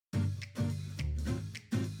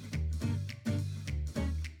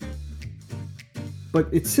but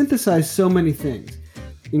it synthesized so many things,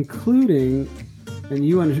 including, and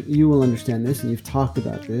you will understand this, and you've talked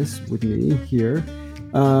about this with me here.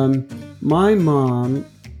 My mom,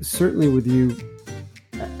 certainly with you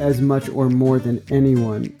as much or more than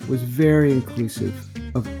anyone, was very inclusive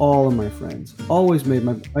of all of my friends. Always made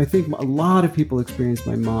I think a lot of people experience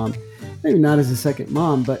my mom, maybe not as a second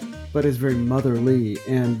mom, but as very motherly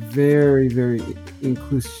and very, very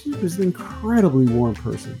inclusive. She was an incredibly warm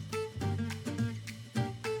person.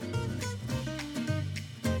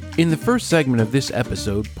 In the first segment of this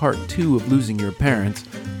episode, part 2 of Losing Your Parents,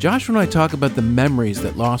 Joshua and I talk about the memories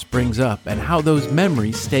that loss brings up and how those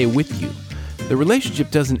memories stay with you. The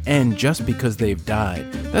relationship doesn't end just because they've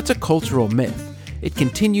died. That's a cultural myth. It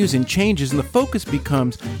continues and changes, and the focus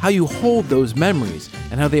becomes how you hold those memories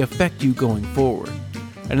and how they affect you going forward.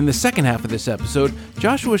 And in the second half of this episode,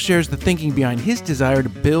 Joshua shares the thinking behind his desire to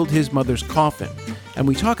build his mother's coffin, and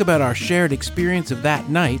we talk about our shared experience of that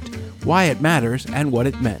night, why it matters, and what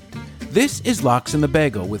it meant. This is Lox and the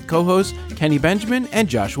Bagel with co-hosts Kenny Benjamin and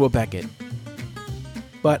Joshua Beckett.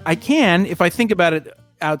 But I can, if I think about it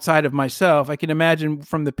outside of myself, I can imagine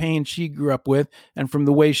from the pain she grew up with and from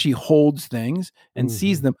the way she holds things and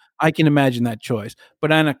sees them, I can imagine that choice.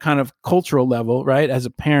 But on a kind of cultural level, right, as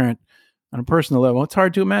a parent, on a personal level, it's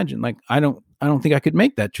hard to imagine. Like, I don't think I could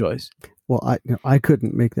make that choice. Well, I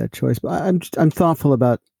couldn't make that choice, but I'm thoughtful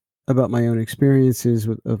about my own experiences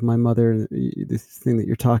of my mother, this thing that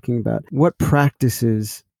you're talking about. What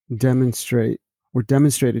practices were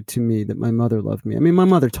demonstrated to me that my mother loved me? I mean, my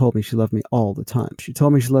mother told me she loved me all the time. She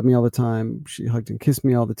told me she loved me all the time. She hugged and kissed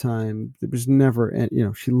me all the time. There was never,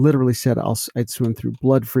 she literally said, I'd swim through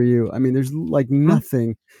blood for you. I mean, there's like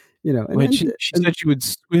nothing, And wait, she said she would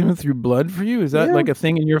swim through blood for you? Is that like a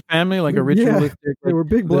thing in your family, like a ritualistic? Yeah, they were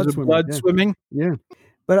big blood swimming. Yeah.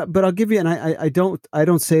 But I'll give you, and I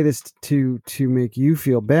don't say this to make you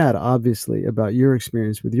feel bad, obviously, about your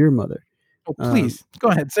experience with your mother. Oh, please go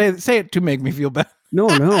ahead, say it to make me feel bad. No,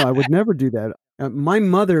 I would never do that. My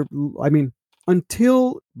mother, I mean,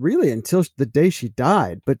 until the day she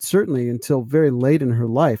died, but certainly until very late in her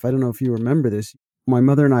life. I don't know if you remember this. My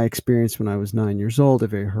mother and I experienced, when I was 9 years old, a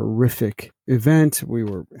very horrific event. We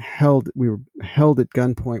were held at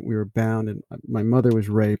gunpoint. We were bound, and my mother was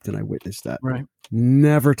raped, and I witnessed that. Right.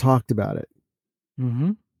 Never talked about it.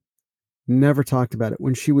 Mm-hmm. Never talked about it.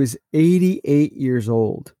 When she was 88 years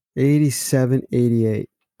old, 87, 88,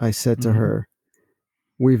 I said to her,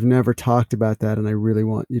 we've never talked about that, and I really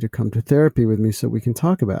want you to come to therapy with me so we can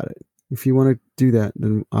talk about it. If you want to do that,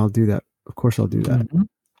 then I'll do that. Of course I'll do that. Mm-hmm.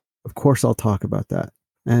 Of course I'll talk about that.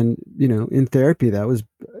 And, in therapy,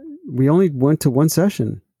 we only went to one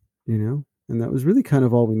session, and that was really kind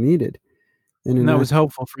of all we needed. And that was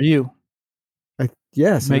helpful for you.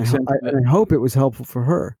 Yes, and I hope it was helpful for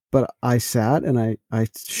her. But I sat and I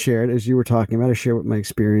shared, as you were talking about, I shared what my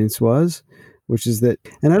experience was, which is that,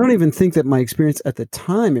 and I don't even think that my experience at the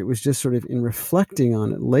time, it was just sort of in reflecting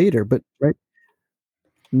on it later, but right,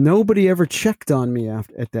 nobody ever checked on me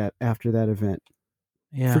after that event.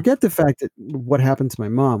 Yeah. Forget the fact that what happened to my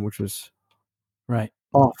mom, which was right,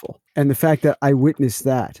 awful, and the fact that I witnessed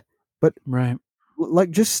that. But right,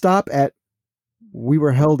 like, just stop at, we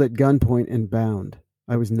were held at gunpoint and bound.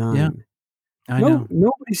 I was 9. Yeah, I know.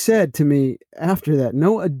 Nobody said to me after that,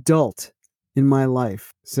 no adult in my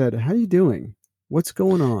life said, how are you doing? What's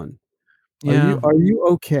going on? Yeah. Are you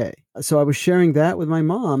okay? So I was sharing that with my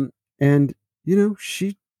mom, and,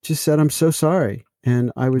 she just said, I'm so sorry.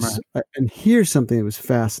 And I was, and here's something that was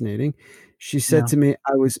fascinating. She said to me,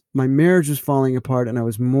 my marriage was falling apart, and I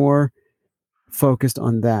was more focused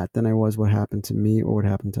on that than I was what happened to me or what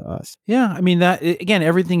happened to us. Yeah, I mean, that again,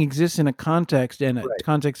 everything exists in a context and a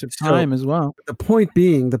context of time as well. The point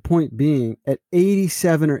being, at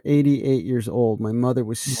 87 or 88 years old, my mother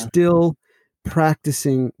was still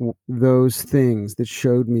practicing those things that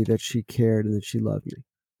showed me that she cared and that she loved me.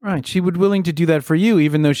 Right, she was willing to do that for you,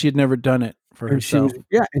 even though she had never done it for herself.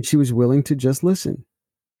 And she was willing to just listen.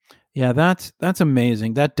 Yeah, that's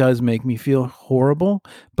amazing. That does make me feel horrible,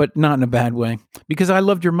 but not in a bad way, because I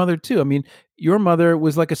loved your mother too. I mean, your mother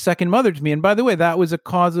was like a second mother to me. And by the way, that was a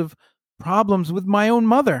cause of problems with my own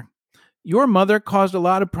mother. Your mother caused a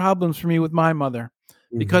lot of problems for me with my mother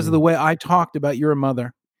because of the way I talked about your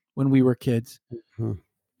mother when we were kids. Mm-hmm.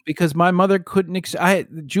 Because my mother couldn't.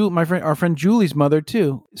 Our friend Julie's mother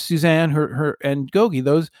too, Suzanne, her and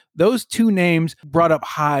Gogi. Those two names brought up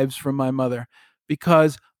hives from my mother,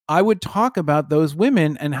 because I would talk about those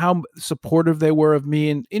women and how supportive they were of me.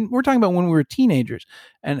 And we're talking about when we were teenagers,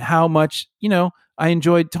 and how much, I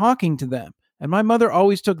enjoyed talking to them. And my mother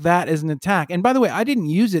always took that as an attack. And by the way, I didn't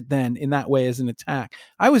use it then in that way as an attack.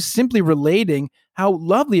 I was simply relating how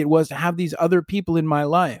lovely it was to have these other people in my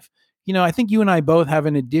life. I think you and I both have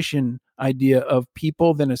an addition idea of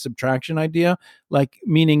people than a subtraction idea, like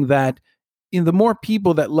meaning that the more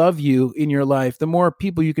people that love you in your life, the more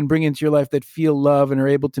people you can bring into your life that feel love and are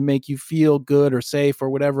able to make you feel good or safe or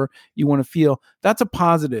whatever you want to feel. That's a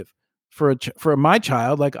positive for my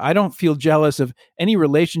child. Like, I don't feel jealous of any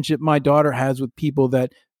relationship my daughter has with people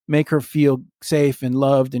that make her feel safe and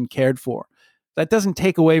loved and cared for. That doesn't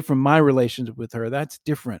take away from my relationship with her. That's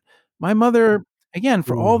different. My mother, again,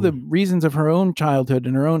 for all the reasons of her own childhood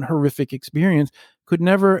and her own horrific experience, could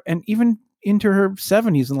never, and even into her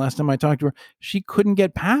 70s, and last time I talked to her, she couldn't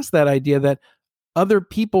get past that idea that other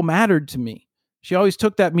people mattered to me. She always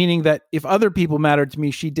took that meaning that if other people mattered to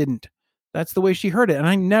me, she didn't. That's the way she heard it. And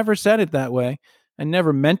I never said it that way. I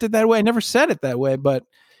never meant it that way. I never said it that way. But,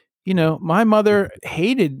 my mother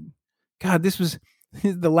hated, God, this was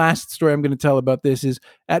the last story I'm going to tell about this is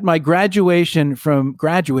at my graduation from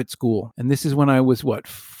graduate school. And this is when I was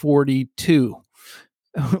 42.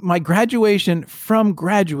 My graduation from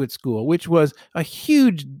graduate school, which was a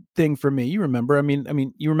huge thing for me. You remember,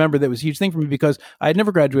 you remember that was a huge thing for me because I had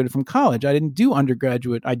never graduated from college. I didn't do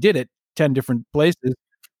undergraduate. I did it 10 different places.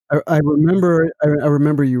 I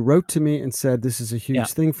remember you wrote to me and said, this is a huge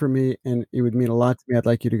thing for me and it would mean a lot to me. I'd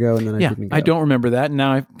like you to go. And then I didn't go. I don't remember that. And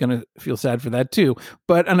now I'm going to feel sad for that too.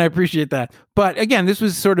 And I appreciate that. But again, this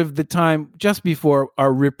was sort of the time just before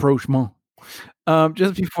our rapprochement.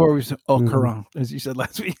 Just before we said au courant, as you said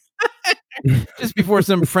last week. Just before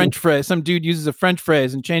some French phrase, some dude uses a French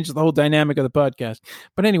phrase and changes the whole dynamic of the podcast.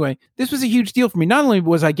 But anyway, this was a huge deal for me. Not only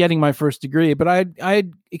was I getting my first degree, but I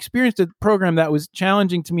had experienced a program that was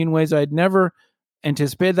challenging to me in ways I'd never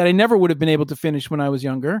anticipated, that I never would have been able to finish when I was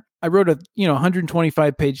younger. I wrote a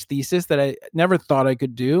 125-page thesis that I never thought I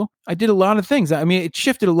could do. I did a lot of things. It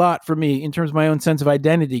shifted a lot for me in terms of my own sense of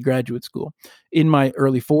identity, graduate school, in my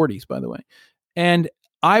early 40s, by the way. And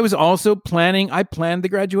I was also planned the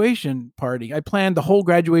graduation party. I planned the whole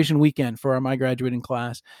graduation weekend for my graduating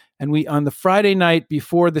class. And on the Friday night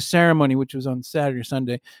before the ceremony, which was on Saturday or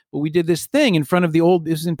Sunday, we did this thing in front of this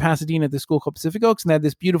was in Pasadena at the school called Pacific Oaks, and they had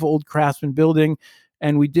this beautiful old Craftsman building.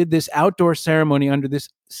 And we did this outdoor ceremony under this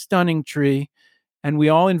stunning tree. And we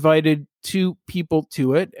all invited 2 people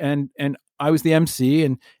to it. And I was the MC,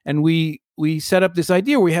 and we set up this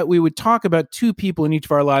idea where we would talk about 2 people in each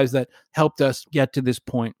of our lives that helped us get to this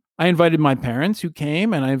point. I invited my parents who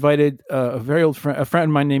came, and I invited a very old friend, a friend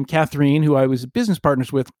of mine named Catherine, who I was business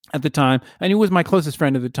partners with at the time, and who was my closest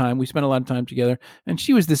friend at the time. We spent a lot of time together, and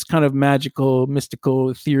she was this kind of magical, mystical,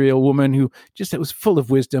 ethereal woman who just was full of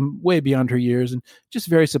wisdom, way beyond her years, and just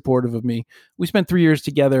very supportive of me. We spent 3 years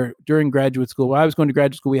together during graduate school. While I was going to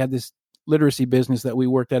graduate school, we had this literacy business that we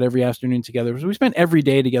worked at every afternoon together. So we spent every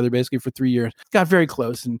day together basically for 3 years. Got very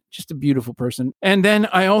close and just a beautiful person. And then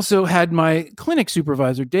I also had my clinic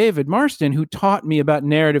supervisor, David Marston, who taught me about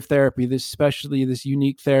narrative therapy, especially this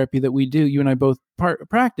unique therapy that we do, you and I both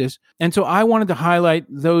practice. And so I wanted to highlight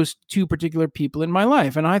those 2 particular people in my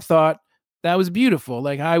life. And I thought that was beautiful.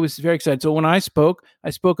 Like, I was very excited. So when I spoke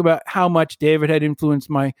about how much David had influenced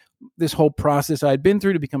this whole process I'd been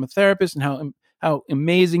through to become a therapist, and how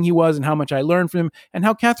amazing he was and how much I learned from him, and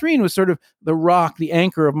how Catherine was sort of the rock, the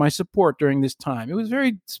anchor of my support during this time. It was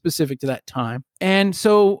very specific to that time. And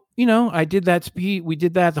so, I did that speech. We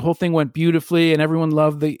did that. The whole thing went beautifully and everyone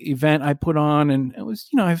loved the event I put on. And it was,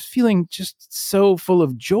 I was feeling just so full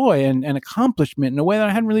of joy and accomplishment in a way that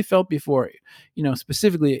I hadn't really felt before,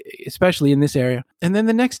 specifically, especially in this area. And then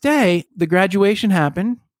the next day, the graduation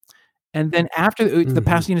happened. And then after the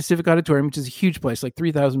Pasadena Civic Auditorium, which is a huge place, like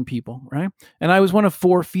 3,000 people, right? And I was one of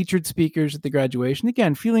 4 featured speakers at the graduation.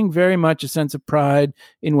 Again, feeling very much a sense of pride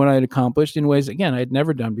in what I had accomplished in ways, again, I had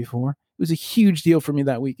never done before. It was a huge deal for me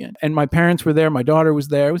that weekend. And my parents were there. My daughter was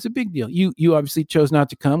there. It was a big deal. You obviously chose not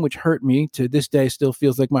to come, which hurt me. To this day, still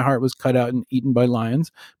feels like my heart was cut out and eaten by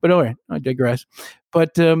lions. But all right, I digress.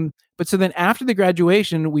 But so then after the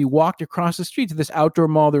graduation, we walked across the street to this outdoor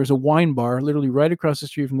mall. There was a wine bar literally right across the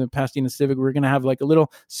street from the Pasadena Civic. We were going to have like a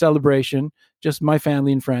little celebration, just my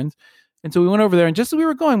family and friends. And so we went over there, and just as we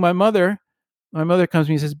were going, my mother comes to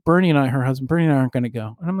me and says, Bernie and I, her husband, Bernie and I aren't going to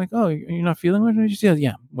go. And I'm like, oh, you're not feeling it? She said,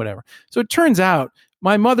 yeah, whatever. So it turns out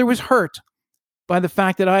my mother was hurt by the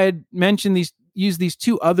fact that I had used these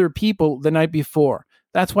 2 other people the night before.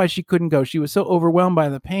 That's why she couldn't go. She was so overwhelmed by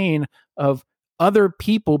the pain of other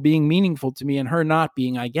people being meaningful to me and her not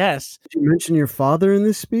being, I guess. Did you mention your father in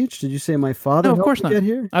this speech? Did you say my father? No, of course not. Get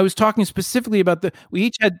here? I was talking specifically about we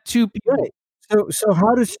each had 2 people. Right. So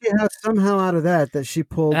how does she have somehow out of that she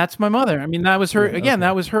pulled? That's my mother. I mean, that was her, again,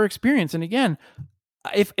 that was her experience. And again,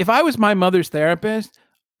 if I was my mother's therapist,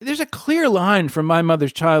 there's a clear line from my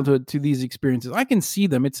mother's childhood to these experiences. I can see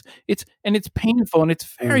them. It's painful and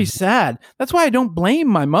it's very sad. That's why I don't blame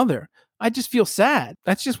my mother. I just feel sad.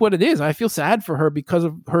 That's just what it is. I feel sad for her because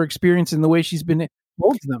of her experience and the way she's been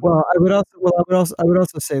exposed to them. Well, I would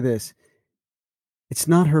also say this. It's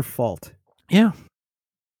not her fault. Yeah.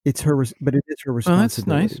 It's her, but it is her Well, that's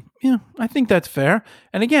responsibility. nice. Yeah, I think that's fair.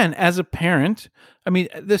 And again, as a parent, I mean,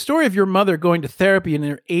 the story of your mother going to therapy in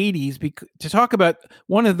her 80s to talk about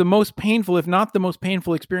one of the most painful, if not the most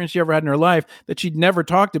painful experience she ever had in her life that she'd never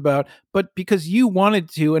talked about, but because you wanted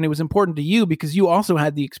to, and it was important to you because you also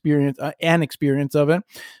had the experience, an experience of it.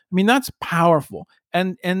 I mean, that's powerful.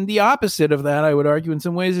 And the opposite of that, I would argue in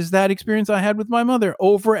some ways, is that experience I had with my mother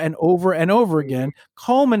over and over and over again,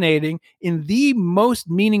 culminating in the most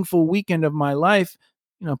meaningful weekend of my life,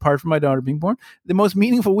 apart from my daughter being born, the most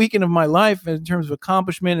meaningful weekend of my life in terms of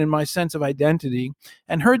accomplishment and my sense of identity,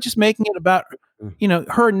 and her just making it about,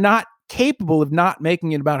 her not capable of not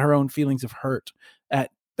making it about her own feelings of hurt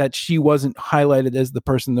that she wasn't highlighted as the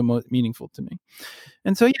person the most meaningful to me.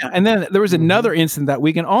 And so, yeah. And then there was another incident that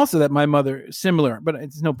weekend also that my mother, similar, but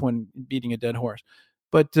it's no point in beating a dead horse.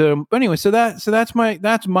 But anyway, so that's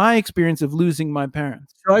my experience of losing my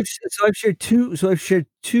parents. So I've shared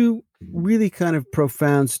two really kind of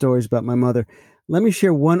profound stories about my mother. Let me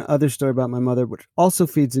share one other story about my mother, which also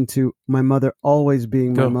feeds into my mother always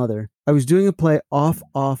being my mother. I was doing a play off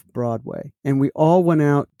Broadway, and we all went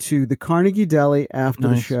out to the Carnegie Deli after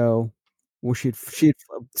the show. Well,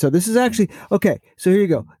 so this is actually okay. So here you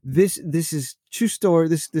go. This is true story.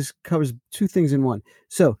 This covers two things in one.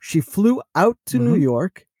 So she flew out to New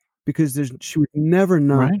York because she would never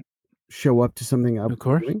not show up to something. Of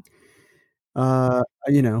course. Doing. I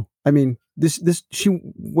mean, she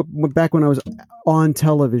went back when I was on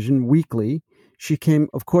television weekly. She came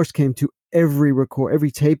to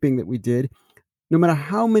every taping that we did. No matter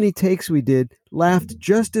how many takes we did, laughed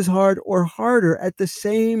just as hard or harder at the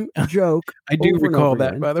same joke. I do recall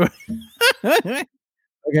that, by the way.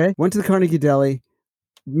 Okay. Went to the Carnegie Deli.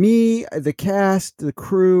 Me, the cast, the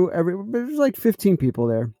crew, there was like 15 people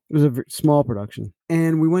there. It was a small production.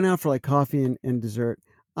 And we went out for like coffee and dessert.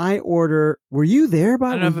 I order. Were you there?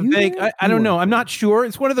 I don't know. I'm not sure.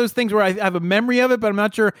 It's one of those things where I have a memory of it, but I'm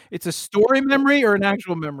not sure it's a story memory or an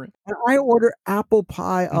actual memory. And I order apple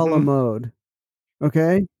pie a la mode.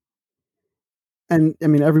 Okay. And I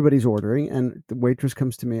mean, everybody's ordering, and the waitress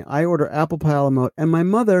comes to me. I order apple pie a la mode, and my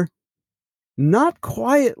mother, not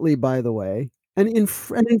quietly, by the way, and in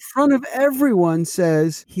front of everyone,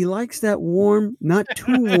 says he likes that warm, not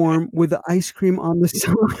too warm, with the ice cream on the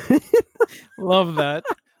side. Love that.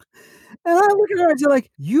 And I look at her and say,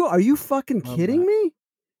 like, are you fucking kidding me?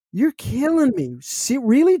 You're killing me. See,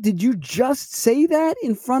 really? Did you just say that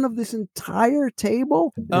in front of this entire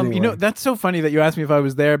table? Anyway. That's so funny that you asked me if I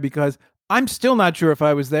was there, because I'm still not sure if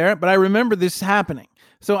I was there, but I remember this happening.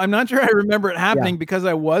 So I'm not sure I remember it happening because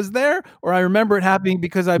I was there, or I remember it happening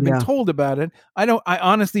because I've been told about it. I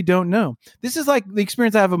honestly don't know. This is like the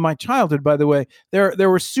experience I have of my childhood, by the way. There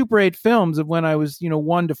were Super 8 films of when I was,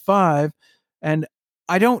 1 to 5, and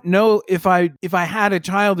I don't know if I had a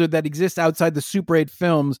childhood that exists outside the Super 8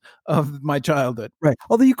 films of my childhood. Right.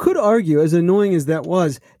 Although you could argue, as annoying as that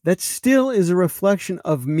was, that still is a reflection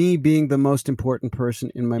of me being the most important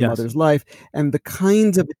person in my mother's life, and the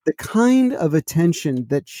kind of attention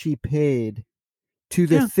that she paid to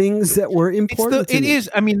the things that were important. It is.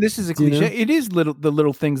 I mean, this is a cliche. It is the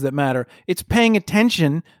little things that matter. It's paying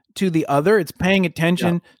attention to the other. It's paying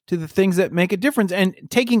attention to the things that make a difference and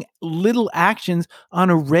taking little actions on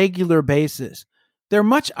a regular basis. They're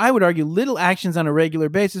I would argue, little actions on a regular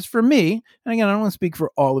basis for me, and again, I don't want to speak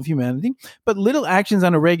for all of humanity, but little actions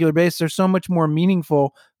on a regular basis are so much more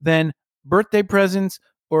meaningful than birthday presents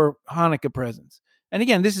or Hanukkah presents. And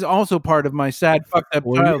again, this is also part of my sad, fucked up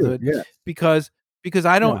childhood because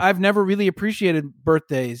I've never really appreciated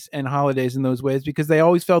birthdays and holidays in those ways, because they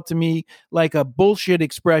always felt to me like a bullshit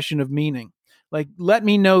expression of meaning. Like, let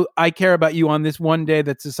me know I care about you on this one day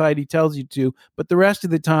that society tells you to, but the rest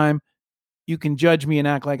of the time you can judge me and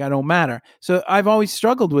act like I don't matter. So I've always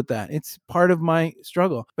struggled with that. It's part of my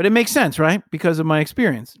struggle, but it makes sense, right? Because of my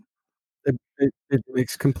experience. It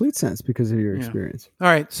makes complete sense because of your experience. All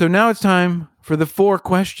right. So now it's time for the 4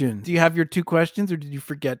 questions. Do you have your 2 questions, or did you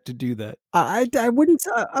forget to do that? I wouldn't.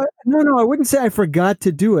 No, I wouldn't say I forgot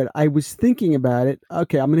to do it. I was thinking about it.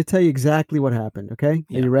 Okay, I'm going to tell you exactly what happened. Okay,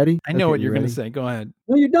 Are you ready? I know what you're going to say. Go ahead.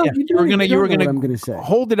 No, you don't. You were going to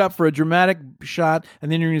hold it up for a dramatic shot,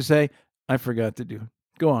 and then you're going to say, "I forgot to do it."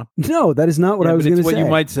 Go on. No, that is not what I was going to say. What you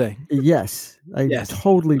might say. Yes, I Yes.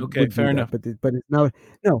 totally Okay, would fair do enough. that, but it's not.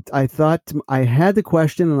 No, I thought I had the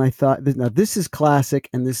question, and I thought, now this is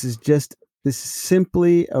classic, and this is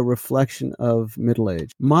simply a reflection of middle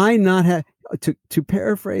age. My not to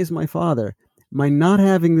paraphrase my father, my not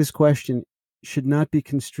having this question should not be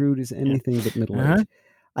construed as anything but middle age.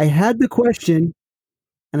 I had the question,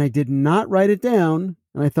 and I did not write it down,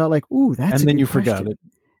 and I thought like, ooh, that's and a then good you question. forgot it.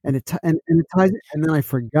 And it ties it, and then I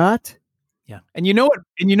forgot. Yeah. And you know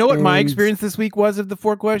what my experience this week was of the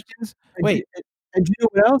 4 questions? Wait. And you know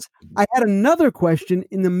what else? I had another question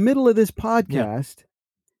in the middle of this podcast,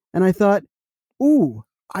 and I thought, ooh,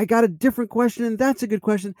 I got a different question, and that's a good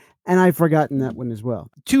question. And I've forgotten that one as well.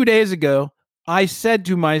 2 days ago, I said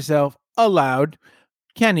to myself aloud,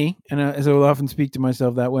 Kenny, and as I will often speak to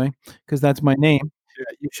myself that way, because that's my name.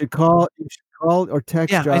 You should call or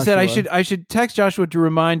text Joshua. I said I should text Joshua to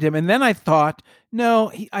remind him. And then I thought,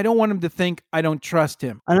 no, I don't want him to think I don't trust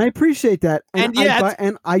him. And I appreciate that. And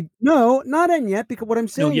yet, no, not and yet, because what I'm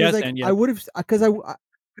saying is like, I would have, because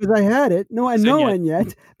I had it. No, and no, and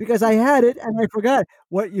yet, because I had it and I forgot.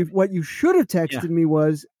 What you should have texted me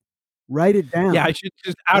was write it down. Yeah, I should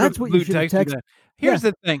just out of the blue text you that. Here's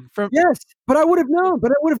the thing. Yes, but I would have known.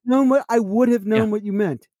 What you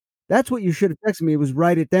meant. That's what you should have texted me. It was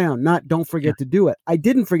write it down, not don't forget to do it. I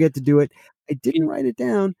didn't forget to do it. I didn't write it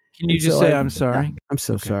down. Can you just say I'm sorry? I'm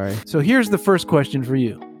so sorry. So here's the first question for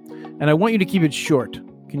you. And I want you to keep it short.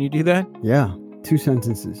 Can you do that? Yeah. 2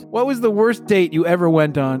 sentences. What was the worst date you ever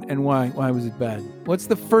went on, and why? Why was it bad? What's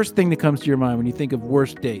the first thing that comes to your mind when you think of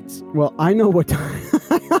worst dates? Well, I know what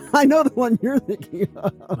I know the one you're thinking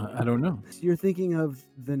of. I don't know. You're thinking of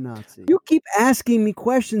the Nazi. You keep asking me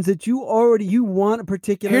questions that you want a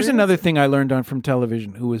particular Here's answer. another thing I learned on from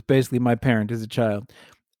television, who was basically my parent as a child.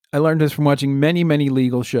 I learned this from watching many, many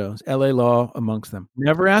legal shows, LA Law amongst them.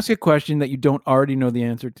 Never ask a question that you don't already know the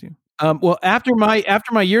answer to. Well, after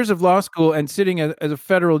my years of law school and sitting as a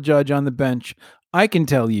federal judge on the bench, I can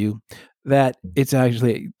tell you that it's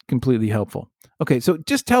actually completely helpful. Okay, so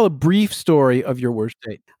just tell a brief story of your worst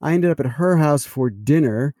date. I ended up at her house for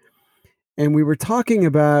dinner, and we were talking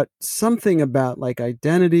about something about like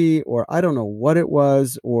identity, or I don't know what it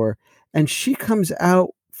was, and she comes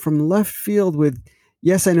out from left field with,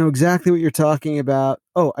 yes, I know exactly what you're talking about.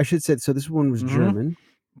 Oh, I should say, so this one was German.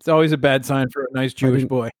 It's always a bad sign for a nice Jewish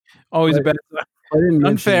boy. Always a bad sign.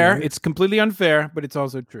 Unfair. It's completely unfair, but it's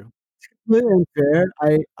also true. It's completely unfair.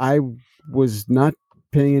 I was not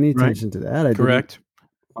paying any attention to that. I Correct.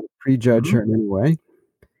 didn't prejudge her in any way.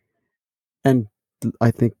 And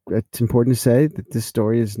I think it's important to say that this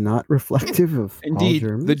story is not reflective of Indeed, all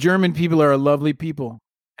Germans. The German people are a lovely people.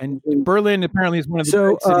 And Berlin apparently is one of the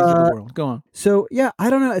great cities of the world. Go on. So, yeah, I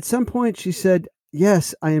don't know. At some point she said,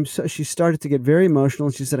 yes, I am so, she started to get very emotional.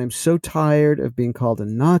 And she said, I'm so tired of being called a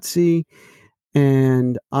Nazi.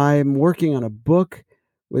 And I'm working on a book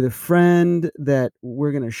with a friend that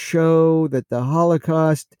we're going to show that the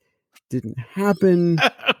Holocaust didn't happen.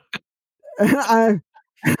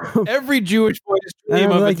 Every Jewish boy's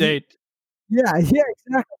dream of a date. Yeah, exactly.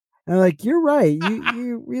 And I'm like, you're right.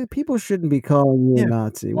 You people shouldn't be calling you a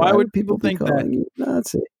Nazi. Why would people think that? You a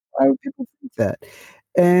Nazi? Why would people think that?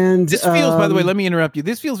 And this feels, by the way, let me interrupt you.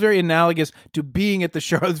 This feels very analogous to being at the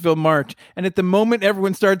Charlottesville March. And at the moment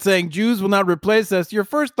everyone starts saying Jews will not replace us, your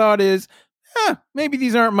first thought is, maybe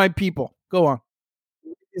these aren't my people. Go on.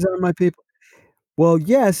 These aren't my people. Well,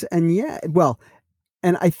 yes, and yeah. Well,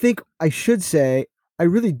 and I think I should say, I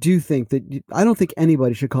really do think that I don't think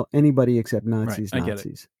anybody should call anybody except Nazis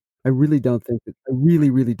Nazis. I really don't think that. I really,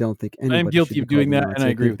 really don't think anybody. I'm guilty of doing that, and I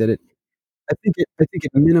agree with that. I think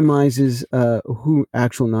it minimizes who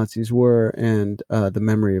actual Nazis were and the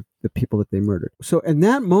memory of the people that they murdered. So in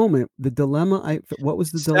that moment, the dilemma what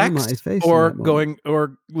was the dilemma I faced? Or going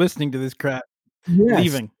or listening to this crap,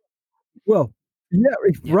 leaving. Well,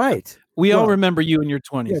 right. We all remember you in your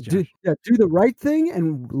 20s. Do the right thing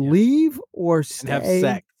and leave, or stay and have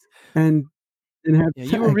sex and have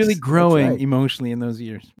sex. You were really growing emotionally in those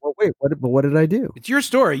years. Well, wait, what did I do? It's your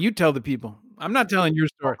story. You tell the people. I'm not telling your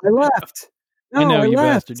story. I left. No, I know, you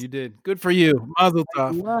left. bastard. You did. Good for you. Mazel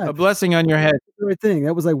tov. A blessing on your head. The right thing.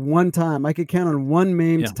 That was like one time. I could count on one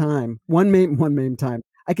maimed time. One maimed time.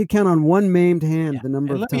 I could count on one maimed hand the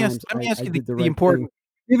number of times. Let me ask you the right important.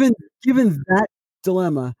 Thing. Given that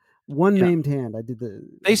dilemma, one maimed hand. I did the.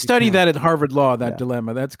 They study that at Harvard Law. That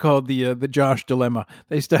dilemma. That's called the Josh dilemma.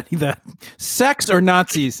 They study that. Sex or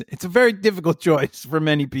Nazis? It's a very difficult choice for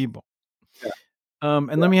many people.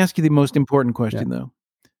 And let me ask you the most important question though.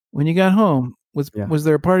 When you got home, was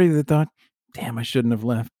there a party that thought, "Damn, I shouldn't have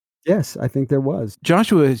left"? Yes, I think there was.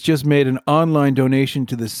 Joshua has just made an online donation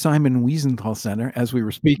to the Simon Wiesenthal Center as we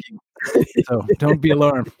were speaking. So don't be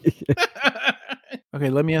alarmed. Okay,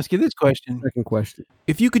 let me ask you this question. Second question.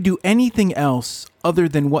 If you could do anything else other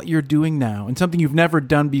than what you're doing now and something you've never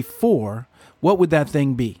done before, what would that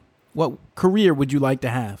thing be? What career would you like to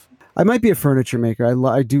have? I might be a furniture maker.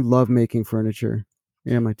 I do love making furniture.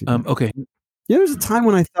 Yeah, I might do that. Okay. Yeah, there was a time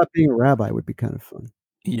when I thought being a rabbi would be kind of fun.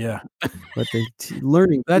 Yeah. But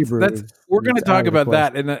learning Hebrew we're going to is talk out of the about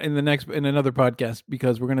that question. in another podcast,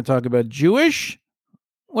 because we're going to talk about Jewish.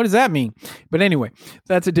 What does that mean? But anyway,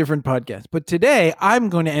 that's a different podcast. But today I'm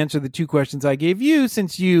going to answer the two questions I gave you,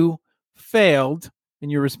 since you failed in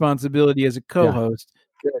your responsibility as a co-host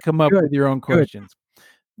to come up with your own questions.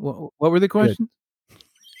 What were the questions?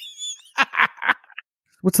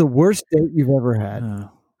 What's the worst date you've ever had?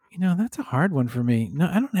 That's a hard one for me. No,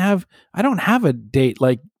 I don't have a date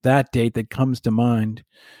like that date that comes to mind.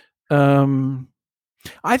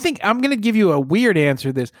 I think I'm going to give you a weird answer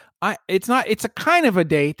to this. It's a kind of a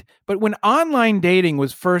date, but when online dating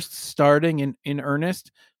was first starting in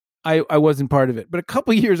earnest, I wasn't part of it. But a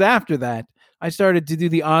couple years after that, I started to do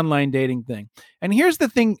the online dating thing. And here's the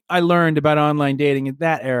thing I learned about online dating in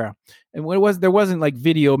that era. And there wasn't like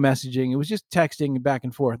video messaging. It was just texting back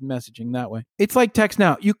and forth, messaging that way. It's like text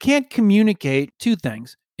now. You can't communicate two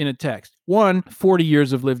things in a text. One, 40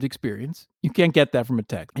 years of lived experience. You can't get that from a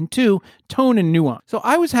text. And two, tone and nuance. So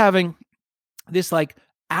I was having this like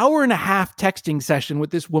hour and a half texting session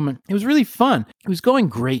with this woman. It was really fun. It was going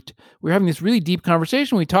great. We were having this really deep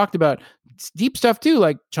conversation. We talked about deep stuff too,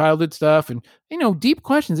 like childhood stuff and, deep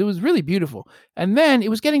questions. It was really beautiful. And then it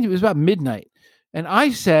was about midnight. And I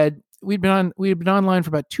said, we had been online for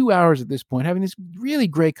about 2 hours at this point, having this really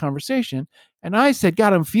great conversation. And I said,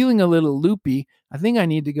 God, I'm feeling a little loopy. I think I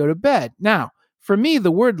need to go to bed. Now, for me, the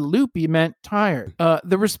word loopy meant tired.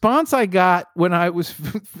 The response I got when I was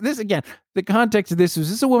this again, the context of this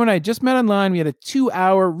was a woman I just met online. We had a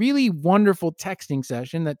 2-hour, really wonderful texting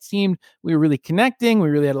session that seemed we were really connecting. We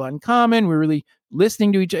really had a lot in common. We were really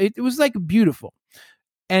listening to each other. It was like beautiful.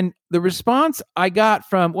 And the response I got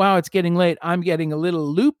from, wow, it's getting late, I'm getting a little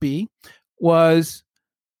loopy, was,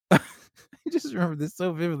 I just remember this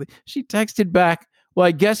so vividly. She texted back, well,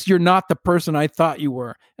 I guess you're not the person I thought you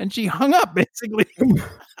were. And she hung up, basically.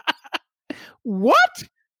 What?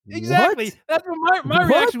 Exactly. What? That's what my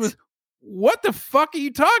reaction was. What the fuck are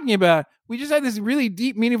you talking about? We just had this really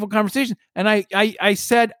deep, meaningful conversation. And I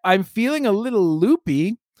said, I'm feeling a little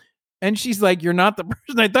loopy. And she's like, you're not the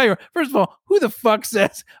person I thought you were. First of all, who the fuck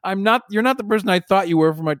says you're not the person I thought you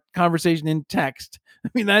were from a conversation in text? I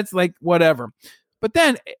mean, that's like, whatever. But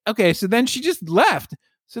then, okay, so then she just left.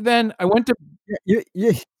 So then I went to... You're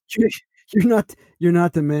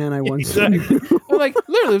not the man I once exactly. I'm like,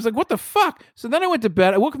 literally, it was like, what the fuck? So then I went to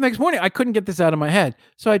bed. I woke up the next morning. I couldn't get this out of my head.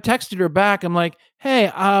 So I texted her back. I'm like,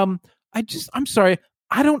 hey, I'm sorry.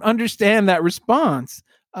 I don't understand that response.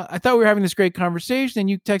 I thought we were having this great conversation, and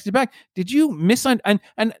you texted back. Did you misunderstand?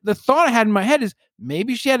 And the thought I had in my head is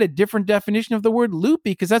maybe she had a different definition of the word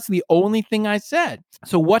loopy, because that's the only thing I said.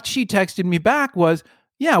 So what she texted me back was,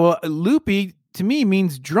 yeah, well, loopy to me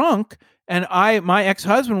means drunk, and my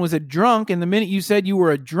ex-husband was a drunk, and the minute you said you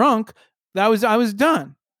were a drunk, I was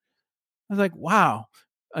done. I was like, wow.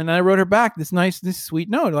 And I wrote her back this sweet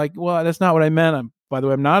note, like, well, that's not what I meant. By the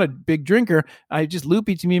way, I'm not a big drinker.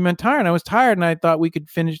 Loopy to me meant tired. I was tired, and I thought we could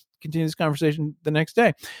continue this conversation the next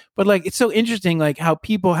day. But like, it's so interesting, like how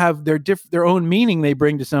people have their own meaning they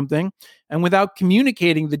bring to something, and without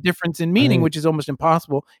communicating the difference in meaning, right, which is almost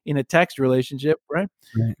impossible in a text relationship, right?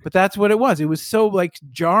 But that's what it was. It was so like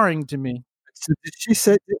jarring to me. So did she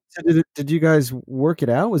say? Did you guys work it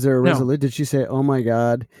out? Was there a resolution? No. Did she say, "Oh my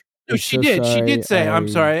God"? No, she did. She did say, I'm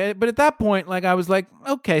sorry. But at that point, like, I was like,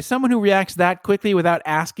 okay, someone who reacts that quickly without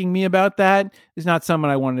asking me about that is not someone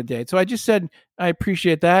I want to date. So I just said, I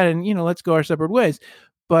appreciate that. And, let's go our separate ways.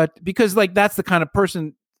 But because like, that's the kind of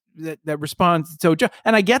person that responds.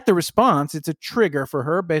 And I get the response. It's a trigger for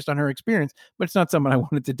her based on her experience, but it's not someone I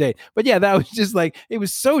wanted to date. But yeah, that was just like, it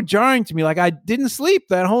was so jarring to me. Like, I didn't sleep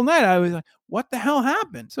that whole night. I was like, what the hell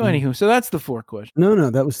happened? So anywho, so that's the 4 questions. No,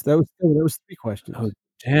 that was 3 questions. Oh,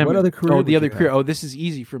 damn. What other career? Oh, the other career. Oh, this is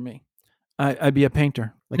easy for me. I'd be a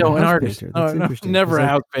painter. Like an artist. No, never a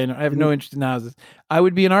house painter. I have no interest in houses. I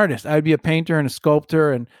would be an artist. I would be a painter and a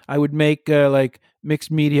sculptor, and I would make like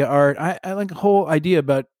mixed media art. I like the whole idea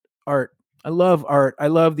about art. I love art. I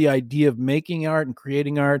love the idea of making art and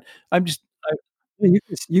creating art. I'm just...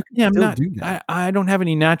 You can still do that. I don't have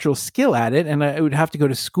any natural skill at it, and I would have to go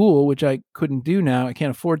to school, which I couldn't do now. I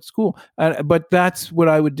can't afford school. But that's what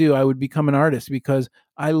I would do. I would become an artist because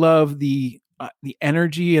I love the the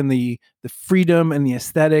energy and the freedom and the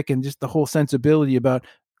aesthetic and just the whole sensibility about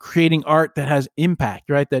creating art that has impact,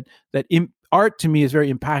 right? Art to me is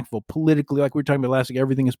very impactful politically. Like we were talking about last week,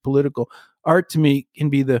 everything is political. Art to me can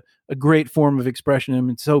be a great form of expression,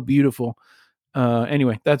 and it's so beautiful.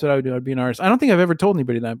 Anyway, that's what I would do. I'd be an artist. I don't think I've ever told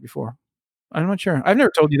anybody that before. I'm not sure. I've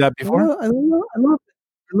never told you that before. I love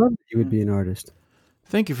that you would be an artist.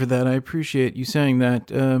 Thank you for that. I appreciate you saying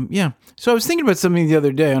that. Yeah. So I was thinking about something the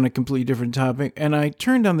other day on a completely different topic, and I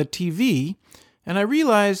turned on the TV, and I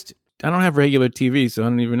realized I don't have regular TV, so I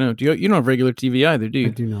don't even know. You don't have regular TV either, do you?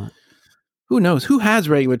 I do not. Who knows? Who has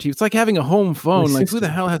regular TV? It's like having a home phone. My Like, who the sister.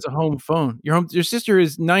 hell has a home phone? Your sister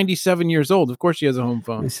is 97 years old. Of course she has a home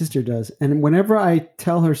phone. My sister does. And whenever I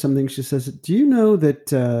tell her something, she says, do you know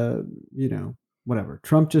that, whatever,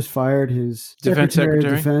 Trump just fired his Defense Secretary of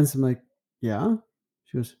Secretary? Defense? I'm like, yeah.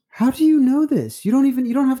 She goes, how do you know this? You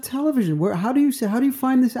don't have television. How do you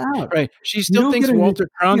find this out? Right. She You still don't thinks get a new- Walter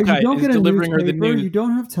Yeah, you Cronkite don't is get a delivering her the newspaper, news. You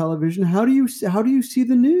don't have television. How do you see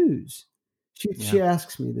the news? She Yeah.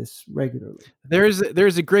 asks me this regularly. There's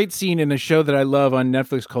a great scene in a show that I love on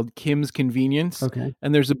Netflix called Kim's Convenience. Okay.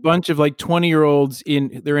 And there's a bunch of like 20-year-olds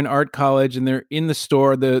they're in art college and they're in the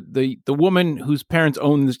store. The woman whose parents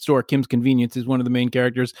own the store, Kim's Convenience, is one of the main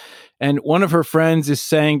characters. And one of her friends is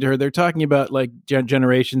saying to her, they're talking about like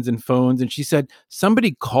generations and phones. And she said,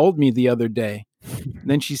 somebody called me the other day. And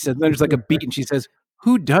then she said, there's like a beat and she says,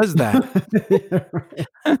 who does that? Yeah, right.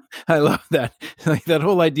 I love that. Like that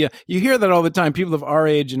whole idea. You hear that all the time. People of our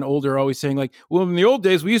age and older are always saying like, well, in the old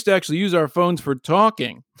days, we used to actually use our phones for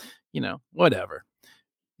talking, whatever.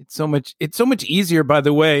 It's so much easier, by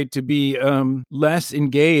the way, to be less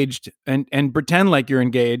engaged and pretend like you're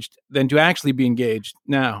engaged than to actually be engaged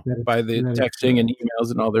now by the texting and emails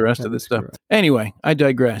and all the rest of this stuff. Correct. Anyway, I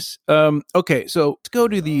digress. Okay, so let's go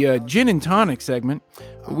to the gin and tonic segment.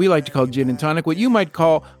 What we like to call gin and tonic. What you might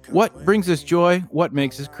call what brings us joy, what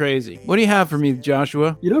makes us crazy. What do you have for me,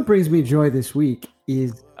 Joshua? You know what brings me joy this week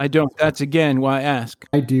is I don't. That's again why I ask.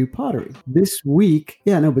 I do pottery. This week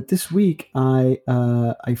I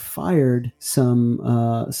fired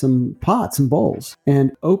some pots and bowls,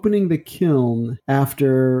 and opening the kiln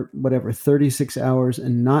after 36 hours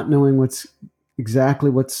and not knowing what's going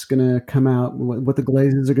to come out, what the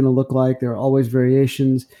glazes are going to look like. There are always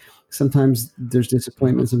variations. Sometimes there's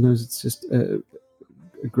disappointment. Sometimes it's just a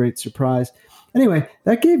great surprise. Anyway,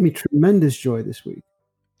 that gave me tremendous joy this week.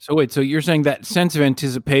 So wait, so you're saying that sense of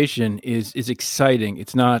anticipation is exciting.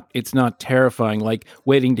 It's not terrifying, like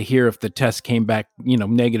waiting to hear if the test came back,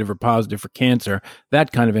 negative or positive for cancer.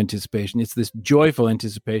 That kind of anticipation. It's this joyful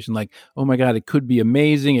anticipation, like, oh my God, it could be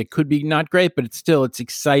amazing. It could be not great, but it's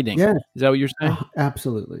exciting. Yeah. Is that what you're saying?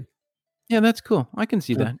 Absolutely. Yeah, that's cool. I can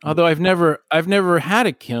see that. Although I've never had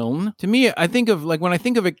a kiln. To me, I think of when I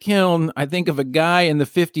think of a kiln, I think of a guy in the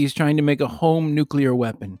 50s trying to make a home nuclear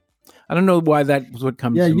weapon. I don't know why that was what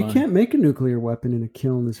comes to mind. Yeah, you can't make a nuclear weapon in a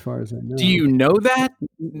kiln as far as I know. Do you know that,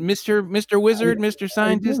 Mr. Wizard, Mr.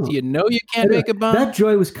 Scientist? Do you know you can't make a bomb? That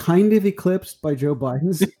joy was kind of eclipsed by Joe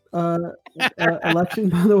Biden's election,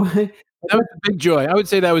 by the way. That was the big joy. I would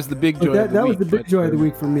say that was the big joy. That was the big joy of the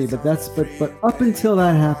week for me. But up until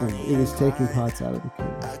that happened, it was taking pots out of the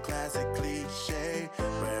kiln.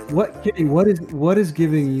 What is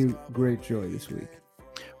giving you great joy this week?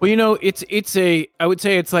 Well, I would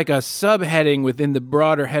say it's like a subheading within the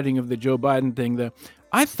broader heading of the Joe Biden thing.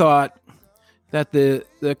 I thought that the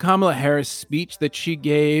Kamala Harris speech that she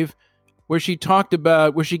gave, where she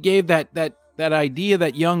gave that idea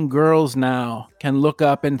that young girls now can look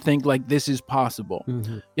up and think like this is possible.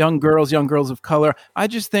 Mm-hmm. Young girls of color. I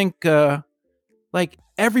just think like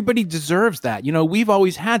everybody deserves that. We've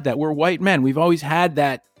always had that. We're white men. We've always had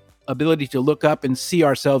that ability to look up and see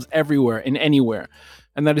ourselves everywhere and anywhere.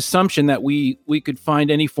 And that assumption that we could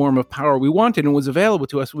find any form of power we wanted and was available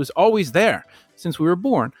to us was always there since we were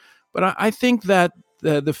born. But I think that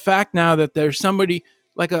the fact now that there's somebody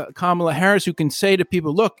like a Kamala Harris who can say to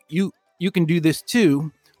people, look, you can do this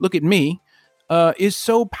too, look at me, is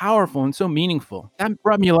so powerful and so meaningful. That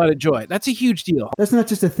brought me a lot of joy. That's a huge deal. That's not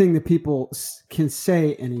just a thing that people can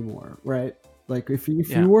say anymore, right? Like if you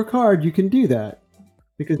work hard, you can do that.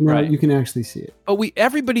 Because now you can actually see it. But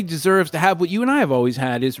everybody deserves to have what you and I have always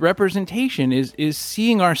had, is representation, is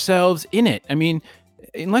seeing ourselves in it. I mean,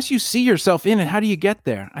 unless you see yourself in it, how do you get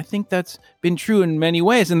there? I think that's been true in many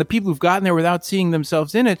ways. And the people who've gotten there without seeing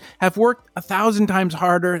themselves in it have worked 1,000 times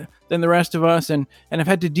harder than the rest of us and have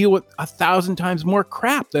had to deal with 1,000 times more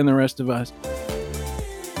crap than the rest of us.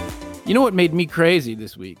 You know what made me crazy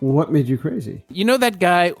this week? What made you crazy? You know that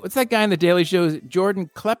guy? What's that guy in the Daily Show? Is it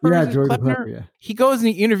Jordan Klepper? Yeah, Is it Jordan Klepner? Klepper, yeah. He goes and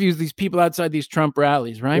he interviews these people outside these Trump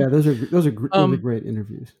rallies, right? Yeah, those are great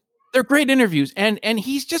interviews. They're great interviews, and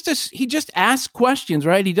he just asks questions,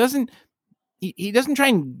 right? He doesn't try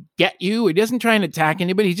and get you. He doesn't try and attack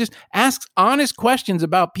anybody. He just asks honest questions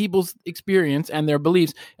about people's experience and their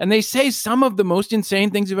beliefs, and they say some of the most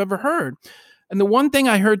insane things you've ever heard. And the one thing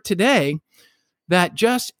I heard today that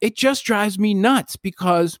just drives me nuts,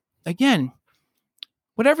 because again,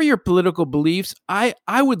 whatever your political beliefs, I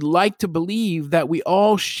would like to believe that we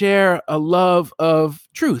all share a love of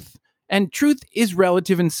truth. And truth is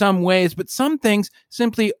relative in some ways, but some things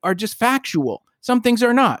simply are just factual. Some things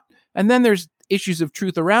are not. And then there's issues of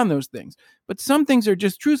truth around those things. But some things are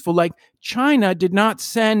just truthful, like China did not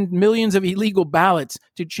send millions of illegal ballots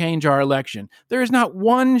to change our election. There is not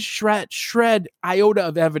one shred iota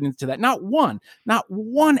of evidence to that. Not one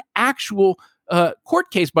actual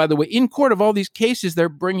court case, by the way, in court of all these cases they're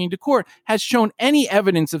bringing to court, has shown any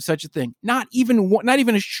evidence of such a thing. Not even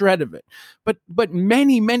a shred of it. But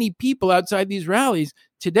many people outside these rallies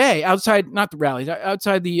today, outside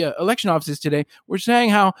the election offices today, were saying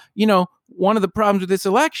how, one of the problems with this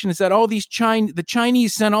election is that all these the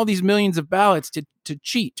Chinese sent all these millions of ballots to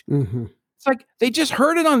cheat. Mm-hmm. It's like they just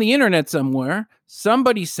heard it on the internet somewhere.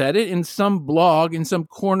 Somebody said it in some blog in some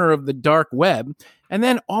corner of the dark web. And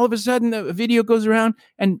then all of a sudden the video goes around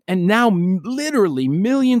and now literally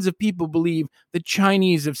millions of people believe the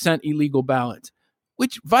Chinese have sent illegal ballots,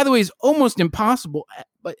 which, by the way, is almost impossible.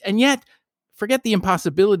 And yet, forget the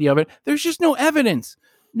impossibility of it. There's just no evidence.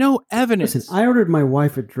 No evidence. Listen, I ordered my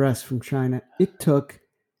wife a dress from China. It took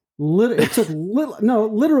literally. It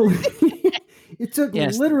took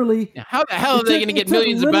literally. How the hell are they going to get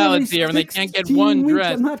millions of ballots here and they can't get one weeks,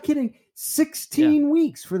 dress? I'm not kidding. 16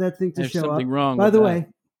 weeks for that thing to There's show up. something wrong. By with the that. way,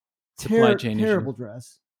 Supply chain terrible issue.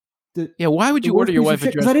 dress. Why would you order your wife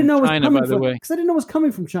a dress from China, by the way? Because I didn't know it was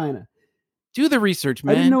coming from China. Do the research,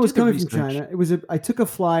 man. I didn't know it was coming from China. I took a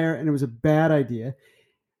flyer and it was a bad idea.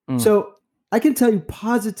 So I can tell you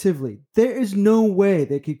positively, there is no way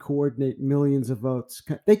they could coordinate millions of votes.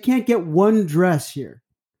 They can't get one dress here.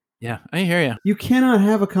 Yeah, I hear you. You cannot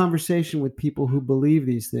have a conversation with people who believe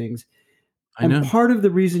these things. I know. And part of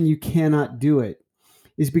the reason you cannot do it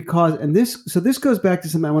is because, this goes back to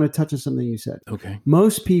something, I want to touch on something you said. Okay.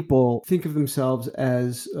 Most people think of themselves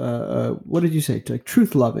as, what did you say? Like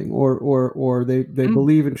truth loving, or they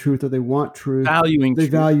believe in truth, or they want truth. They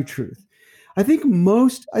value truth. I think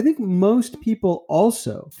most people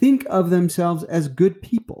also think of themselves as good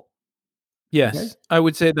people. Yes, okay? I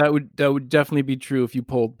would say that would definitely be true if you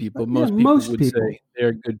polled people. Most people would say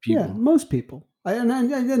they're good people. Yeah, most people.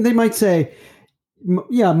 And they might say,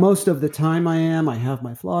 yeah, most of the time I have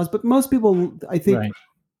my flaws, but most people, I think, right.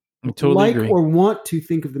 I totally agree. Or want to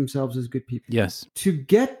think of themselves as good people. Yes. To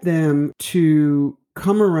get them to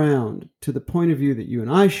come around to the point of view that you and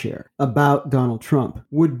I share about Donald Trump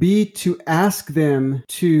would be to ask them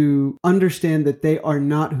to understand that they are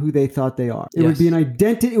not who they thought they are. It would be an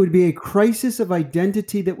identity. It would be a crisis of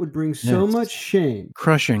identity that would bring so much shame,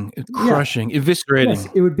 crushing, eviscerating. Yes,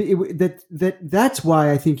 it would be that's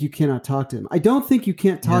why I think you cannot talk to them. I don't think you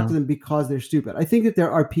can't talk to them because they're stupid. I think that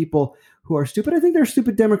there are people who are stupid. I think there are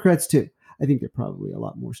stupid Democrats too. I think there are probably a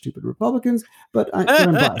lot more stupid Republicans, but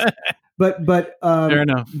I'm biased. But fair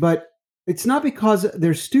enough. But it's not because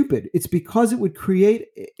they're stupid. It's because it would create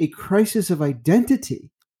a crisis of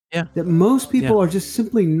identity that most people are just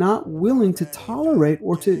simply not willing to tolerate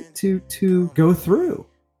or to go through.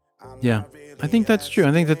 Yeah, I think that's true.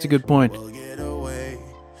 I think that's a good point.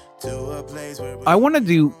 I wanted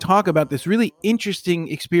to talk about this really interesting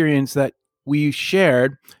experience that we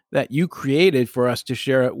shared, that you created for us to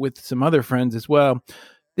share it with some other friends as well.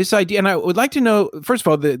 This idea, and I would like to know, first of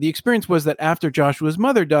all, the experience was that after Joshua's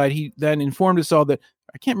mother died, he then informed us all that,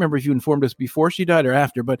 I can't remember if you informed us before she died or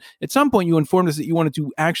after, but at some point you informed us that you wanted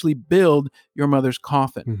to actually build your mother's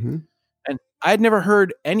coffin. Mm-hmm. And I've never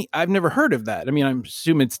heard of that. I mean, I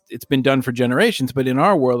assume it's been done for generations, but in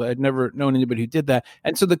our world, I'd never known anybody who did that.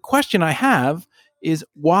 And so the question I have is,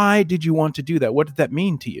 why did you want to do that? What did that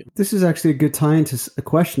mean to you? This is actually a good tie into a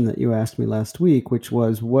question that you asked me last week, which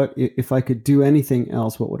was, what if I could do anything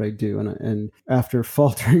else, what would I do? And after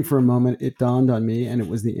faltering for a moment, it dawned on me, and it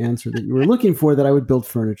was the answer that you were looking for, that I would build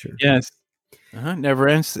furniture. Yes. Never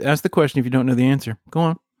ask the question if you don't know the answer. Go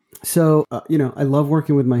on. So, I love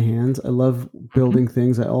working with my hands. I love building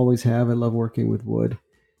things. I always have. I love working with wood.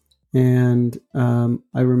 And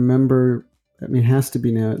I remember, it has to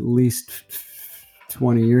be now at least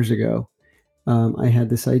 20 years ago, I had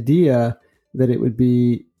this idea that it would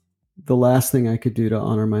be the last thing I could do to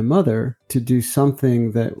honor my mother, to do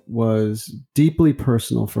something that was deeply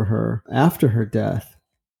personal for her after her death,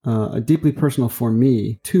 deeply personal for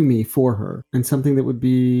me, to me, for her, and something that would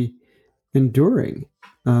be enduring.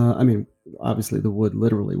 I mean, obviously the wood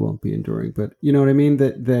literally won't be enduring, but you know what I mean?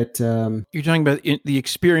 You're talking about the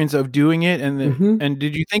experience of doing it, and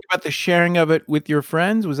did you think about the sharing of it with your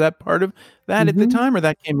friends? Was that part of that at the time, or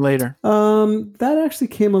that came later? That actually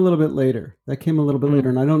came a little bit later.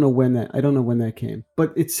 And I don't know when that came.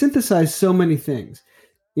 But it synthesized so many things,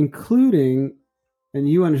 including, and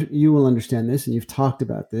you will understand this, and you've talked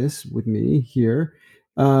about this with me here.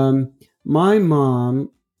 My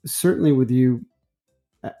mom, certainly with you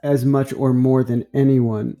as much or more than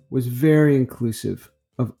anyone, was very inclusive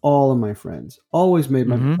of all of my friends. Always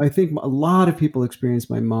made I think a lot of people experience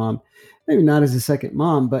my mom, maybe not as a second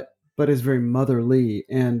mom, but as very motherly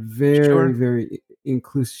and very, very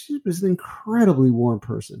inclusive. She was an incredibly warm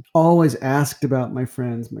person. Always asked about my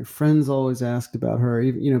friends. My friends always asked about her.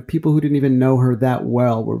 Even, people who didn't even know her that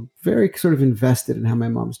well were very sort of invested in how my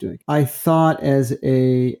mom's doing. I thought, as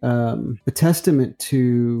a testament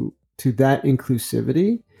to that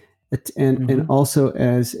inclusivity, and also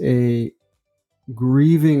as a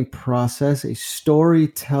grieving process, a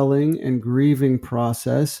storytelling and grieving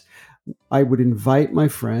process, I would invite my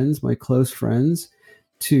friends, my close friends,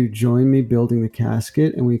 to join me building the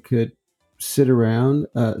casket, and we could stand around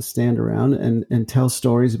and tell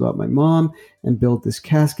stories about my mom and build this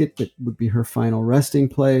casket that would be her final resting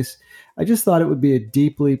place. I just thought it would be a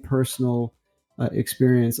deeply personal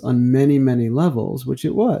experience on many, many levels, which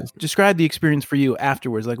it was. Describe the experience for you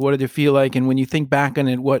afterwards. Like, what did it feel like? And when you think back on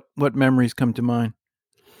it, what memories come to mind?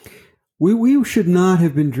 We should not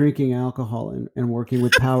have been drinking alcohol and working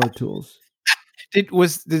with power tools.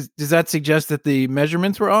 Does that suggest that the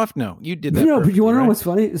measurements were off? No, you did that. No, but you want to know what's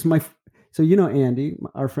funny? So Andy,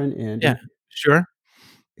 our friend Andy. Yeah, sure.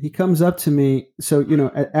 He comes up to me. So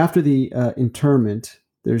after the interment,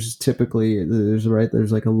 there's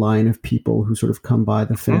like a line of people who sort of come by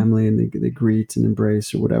the family and they greet and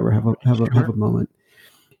embrace or whatever, have a moment.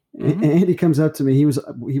 And Andy comes up to me. He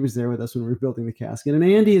was there with us when we were building the casket. And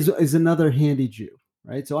Andy is another handy Jew,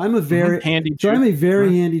 right? So I'm a very handy Jew.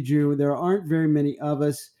 Handy Jew. There aren't very many of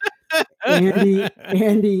us.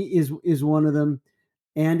 Andy is one of them.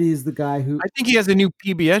 Andy is the guy who, I think he has a new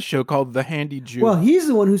PBS show called The Handy Jew. Well, he's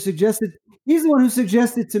the one who suggested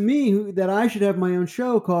to me that I should have my own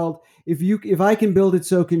show called If I Can Build It,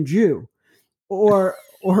 So Can Jew, or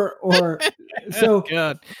so.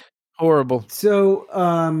 God. Horrible. So,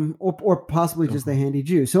 or possibly just the handy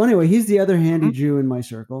Jew. So anyway, he's the other handy Jew in my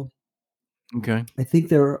circle. Okay. I think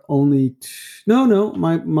there are only no.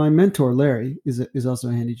 My mentor Larry is also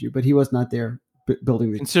a handy Jew, but he was not there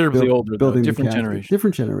building the considerably older, building different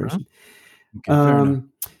generation. Uh-huh.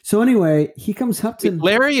 So anyway, he comes up to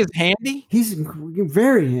Larry is handy. He's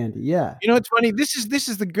very handy. Yeah. You know, it's funny. This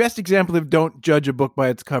is the best example of don't judge a book by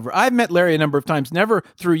its cover. I've met Larry a number of times, never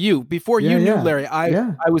through you. Before you knew Larry,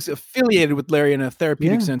 I was affiliated with Larry in a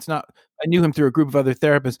therapeutic sense. I knew him through a group of other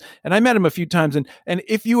therapists, and I met him a few times. And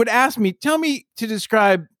if you would ask me, tell me to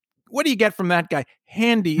describe what do you get from that guy?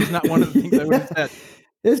 Handy is not one of the things I would have said.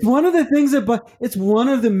 It's one of the things it's one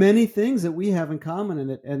of the many things that we have in common,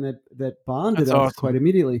 and that bonded us quite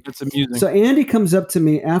immediately. That's amusing. So Andy comes up to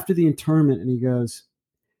me after the interment and he goes,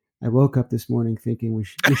 "I woke up this morning thinking we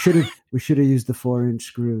should have used the 4-inch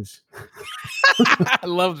screws." I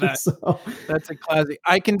love that. That's a classic.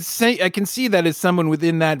 I can see that as someone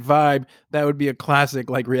within that vibe, that would be a classic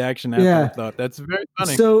reaction after the thought. That's very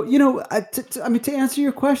funny. So to answer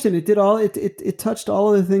your question, it touched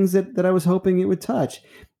all of the things that I was hoping it would touch.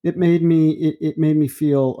 It made me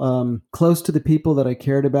feel close to the people that I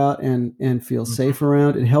cared about and feel safe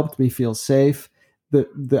around. It helped me feel safe.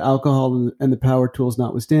 The alcohol and the power tools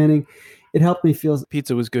notwithstanding, it helped me feel.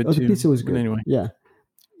 Pizza was good too. The pizza was good. But anyway, yeah.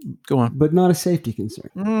 Go on. But not a safety concern.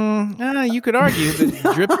 You could argue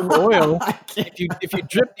that dripping oil. If you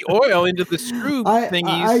drip the oil into the screw thingies,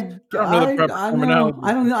 I don't know the proper terminology.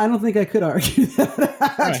 I don't think I could argue that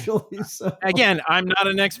actually. Right. So again, I'm not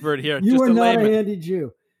an expert here. You just are a not layman. a handy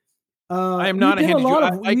Jew. I am not a handy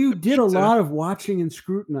Jew. You did a lot of watching and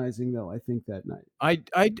scrutinizing, though, I think, that night.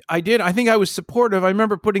 I did. I think I was supportive. I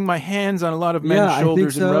remember putting my hands on a lot of men's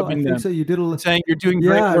shoulders and rubbing them. So you did saying you're doing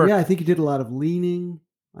great work. Yeah, I think you did a lot of leaning.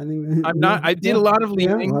 I think I'm not. I did a lot of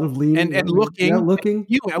leaning, and looking. Looking.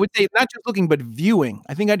 Viewing. I would say not just looking, but viewing.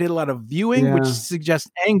 I think I did a lot of viewing, which suggests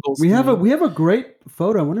angles. We have a great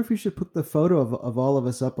photo. I wonder if you should put the photo of all of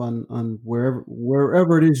us up on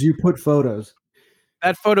wherever it is you put photos.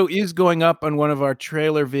 That photo is going up on one of our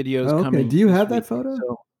trailer videos coming. Do you have that photo?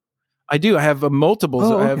 So I do. I have multiples.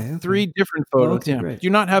 Oh, I have okay. 3 different Oh, photos. okay, Yeah. great. Do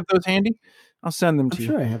you not have those handy? I'll send them I'm to you.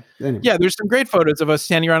 sure I have. Anyway. Yeah, there's some great photos of us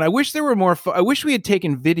standing around. I wish there were more. I wish we had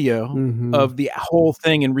taken video of the whole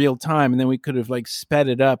thing in real time, and then we could have like sped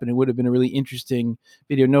it up, and it would have been a really interesting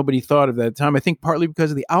video. Nobody thought of that at the time. I think partly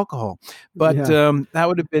because of the alcohol, but Yeah. that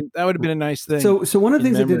would have been a nice thing. So one of the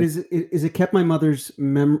things it did memory. is it kept my mother's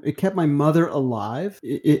it kept my mother alive.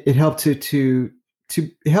 It helped to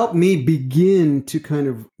help me begin to kind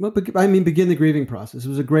of begin the grieving process. It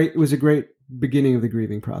was a great beginning of the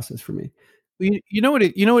grieving process for me. You know what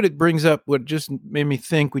it brings up. What just made me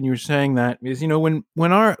think when you were saying that is, when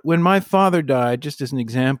my father died, just as an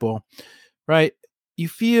example, right? You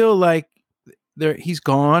feel like he's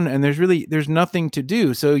gone, and there's nothing to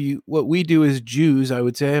do. So what we do as Jews, I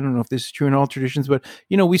would say, I don't know if this is true in all traditions, but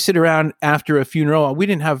we sit around after a funeral. We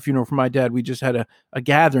didn't have a funeral for my dad. We just had a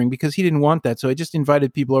gathering because he didn't want that. So I just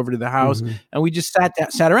invited people over to the house, and we just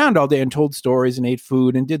sat around all day and told stories and ate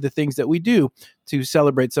food and did the things that we do to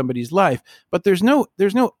celebrate somebody's life. But there's no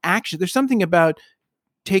action. There's something about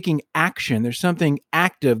taking action. There's something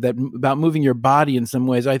active about moving your body in some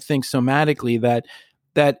ways, I think, somatically,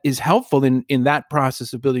 that is helpful in that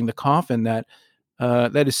process of building the coffin, that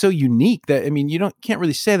is so unique. That, I mean, can't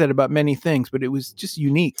really say that about many things, but it was just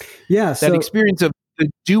unique. Yeah, that experience of the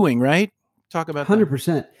doing, right? Talk about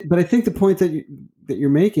 100%. But I think the point that you're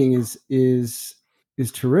making is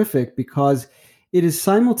terrific, because it is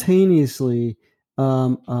simultaneously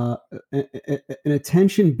an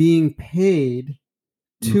attention being paid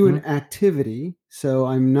to an activity. So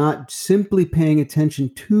I'm not simply paying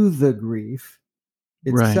attention to the grief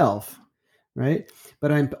itself, right?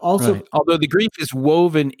 But I'm also, although the grief is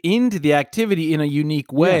woven into the activity in a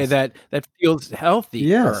unique way that feels healthy.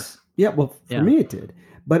 Yes, yeah. Well, for me it did,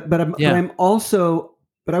 but I'm also,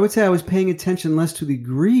 but I would say I was paying attention less to the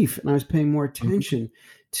grief, and I was paying more attention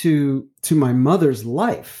to my mother's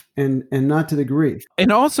life, and not to the grief,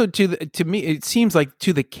 and also to me it seems like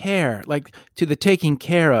to the care, like to the taking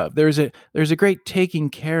care of. There's a great taking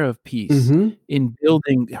care of piece in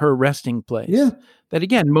building her resting place. Yeah. That,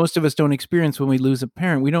 again, most of us don't experience when we lose a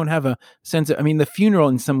parent. We don't have a sense of, the funeral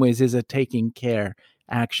in some ways is a taking care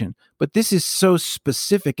action, but this is so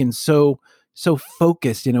specific and so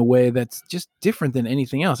focused in a way that's just different than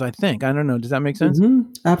anything else, I think. I don't know. Does that make sense?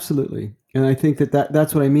 Absolutely. And I think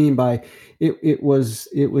that's what I mean by it was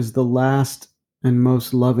the last and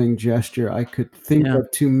most loving gesture I could think of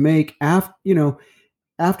to make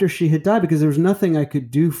after she had died, because there was nothing I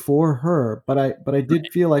could do for her, but I did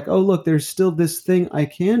feel like, oh, look, there's still this thing I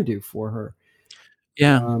can do for her.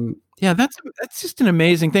 Yeah. That's just an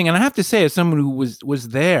amazing thing. And I have to say, as someone who was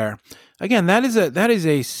there, again, that is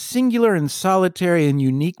a singular and solitary and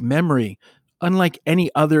unique memory, unlike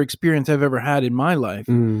any other experience I've ever had in my life.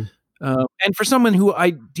 And for someone who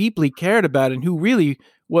I deeply cared about, and who really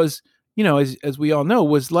was, as we all know,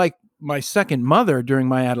 was like my second mother during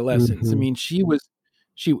my adolescence. I mean,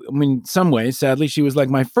 in some ways, sadly, she was like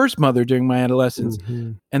my first mother during my adolescence.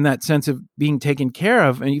 And that sense of being taken care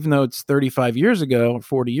of, and even though it's 35 years ago or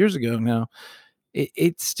 40 years ago now,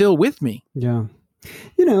 it's still with me. Yeah.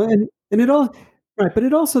 And it all, right. But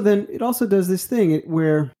it also does this thing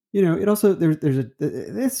where, it also,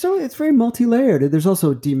 it's very multi-layered. There's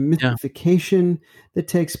also demystification that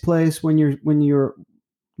takes place when you're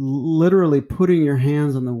literally putting your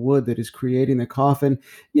hands on the wood that is creating the coffin,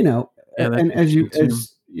 and as you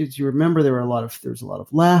remember, there was a lot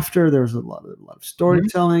of laughter, there was a lot of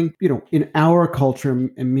storytelling. In our culture,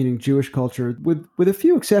 and meaning Jewish culture, with a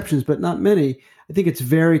few exceptions, but not many, I think it's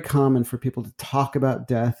very common for people to talk about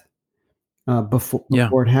death before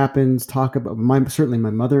it happens. Talk about certainly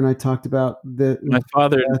my mother and I talked about my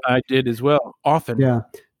father and I did as well, often. Yeah,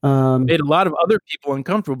 made a lot of other people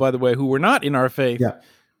uncomfortable, by the way, who were not in our faith. Yeah,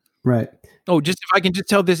 right. Oh, just if I can just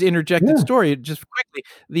tell this interjected story just quickly.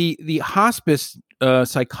 The hospice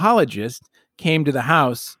psychologist came to the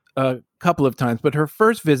house a couple of times, but her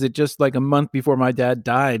first visit, just like a month before my dad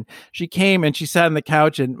died, she came and she sat on the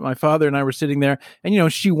couch, and my father and I were sitting there,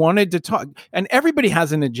 and she wanted to talk. And everybody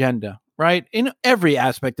has an agenda, right? In every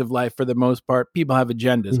aspect of life, for the most part, people have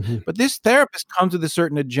agendas. But this therapist comes with a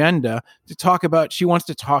certain agenda to talk about. She wants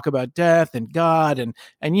to talk about death and God and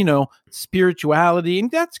spirituality, and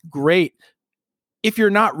that's great. If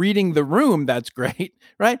you're not reading the room, that's great,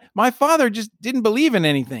 right? My father just didn't believe in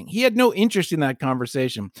anything. He had no interest in that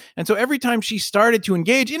conversation. And so every time she started to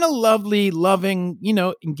engage in a lovely, loving,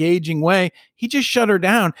 engaging way, he just shut her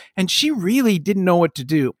down, and she really didn't know what to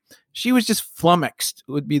do. She was just flummoxed,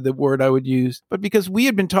 would be the word I would use. But because we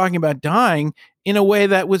had been talking about dying in a way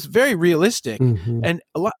that was very realistic, and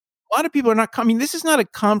a A lot of people are not coming. This is not a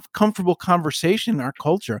comfortable conversation in our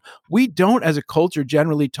culture. We don't, as a culture,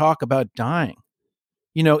 generally talk about dying,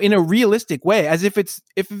 in a realistic way, as if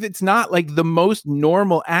it's not like the most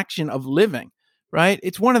normal action of living, right?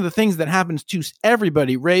 It's one of the things that happens to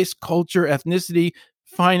everybody: race, culture, ethnicity,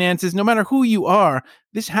 finances. No matter who you are,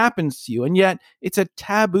 this happens to you, and yet it's a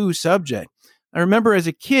taboo subject. I remember as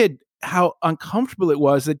a kid how uncomfortable it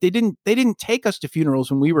was that they didn't take us to funerals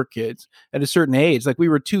when we were kids at a certain age. Like, we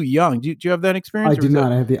were too young. Do you have that experience? I do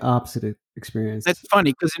not. I have the opposite experience. That's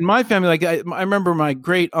funny, because in my family, like, I remember my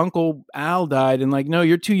great uncle Al died, and like, no,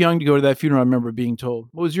 you're too young to go to that funeral. I remember being told.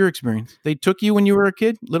 What was your experience? They took you when you were a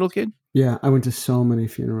kid, little kid? Yeah, I went to so many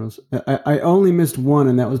funerals. I only missed one,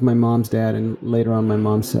 and that was my mom's dad. And later on, my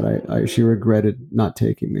mom said she regretted not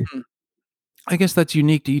taking me. I guess that's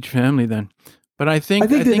unique to each family then. But I think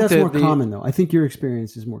that's more common, though. I think your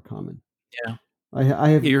experience is more common. Yeah. I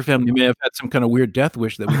have. Your family may have had some kind of weird death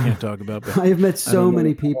wish that we can't talk about. But I have met so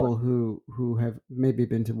many people who have maybe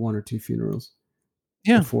been to one or two funerals.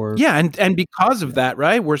 Yeah. Before. Yeah. And because of that,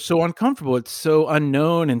 right, we're so uncomfortable. It's so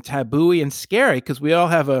unknown and taboo and scary, because we all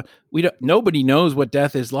have nobody knows what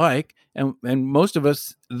death is like. And most of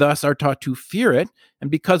us thus are taught to fear it. And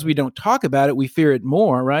because we don't talk about it, we fear it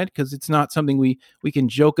more, right? Because it's not something we can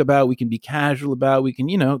joke about, we can be casual about, we can,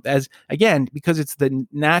 because it's the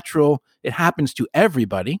natural, it happens to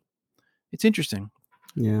everybody. It's interesting.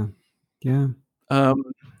 Yeah. Yeah.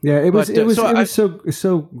 It was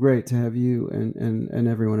so great to have you and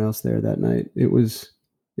everyone else there that night. It was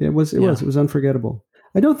unforgettable.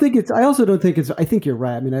 I think you're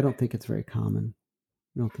right. I mean, I don't think it's very common.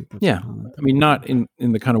 I don't think that's common. I mean, not in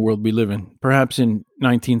the kind of world we live in. Perhaps in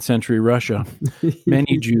 19th century Russia,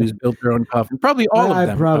 many Jews built their own coffin. Probably all of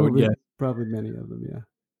them. Probably many of them. Yeah.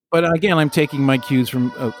 But again, I'm taking my cues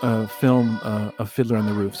from a film, A Fiddler on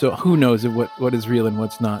the Roof. So who knows what is real and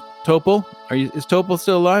what's not. Topol? Is Topol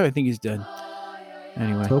still alive? I think he's dead.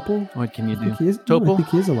 Anyway. Topol? What can you do? Topol? I think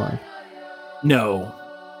he is alive. No.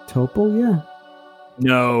 Topol? Yeah.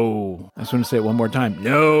 No. I just want to say it one more time.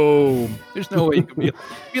 No. There's no way he could be. He'd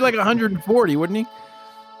be like 140, wouldn't he?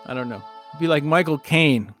 I don't know. He'd be like Michael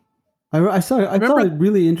Caine. I saw a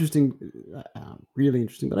really interesting,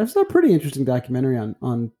 but I saw a pretty interesting documentary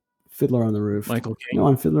on Fiddler on the Roof. Michael Caine. No,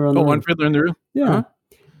 on Fiddler on the Roof. On Fiddler on the Roof? Yeah. Uh-huh.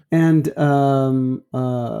 And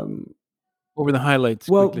what were the highlights?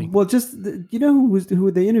 Well, quickly? Just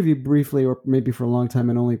who they interviewed briefly, or maybe for a long time,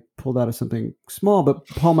 and only pulled out of something small. But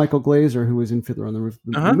Paul Michael Glaser, who was in Fiddler on the Roof,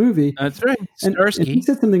 the movie. That's right. And he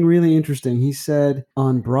said something really interesting. He said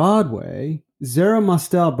on Broadway, Zero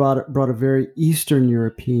Mostel brought a very Eastern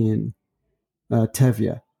European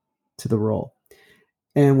Tevye to the role,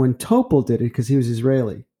 and when Topol did it, because he was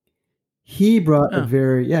Israeli, he brought a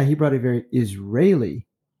very Israeli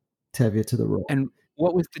Tevye to the role. And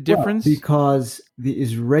what was the difference? Well, because the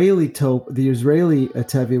Israeli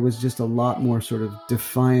Tevye was just a lot more sort of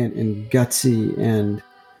defiant and gutsy, and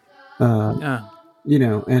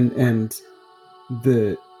and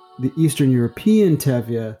the Eastern European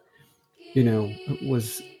Tevye,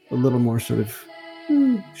 was a little more sort of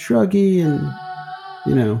shruggy, and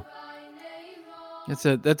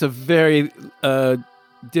that's a very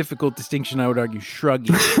difficult distinction, I would argue.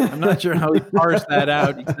 Shruggy. I'm not sure how he parsed that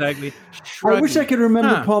out exactly. Shruggy. I wish I could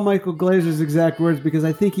remember Paul Michael Glaser's exact words, because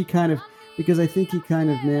I think he kind of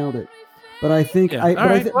nailed it. But I think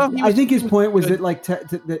I think his point was that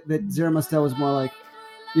that Zero Mostel was more like,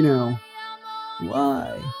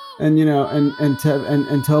 why, and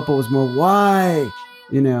Topol was more why,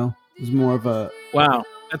 was more of a wow.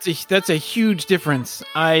 That's a huge difference.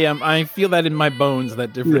 I feel that in my bones,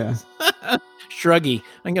 that difference. Yeah. Shruggy.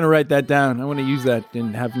 I'm going to write that down. I want to use that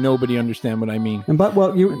and have nobody understand what I mean. And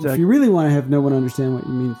if you really want to have no one understand what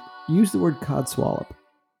you mean, use the word codswallop.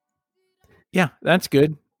 Yeah, that's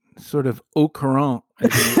good. Sort of au courant. I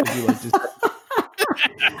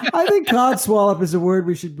think codswallop is a word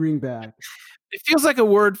we should bring back. It feels like a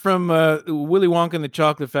word from Willy Wonka and the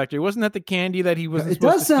Chocolate Factory. Wasn't that the candy that he was supposed to steal?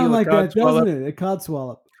 It does sound like that, doesn't it? A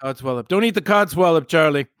codswallop. Codswallop. Don't eat the codswallop,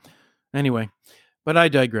 Charlie. Anyway, but I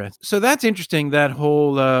digress. So that's interesting, that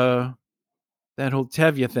whole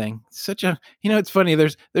Tevye thing. Such a, it's funny.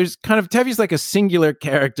 There's kind of, Tevye's like a singular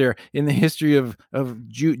character in the history of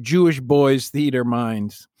Jewish boys' theater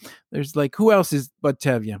minds. There's like, who else is but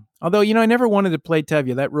Tevye? Although, I never wanted to play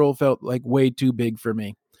Tevye. That role felt like way too big for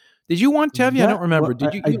me. Did you want Tevye? I don't remember. Well,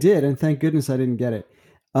 did you? I did, and thank goodness I didn't get it.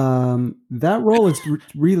 That role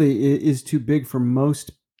is too big for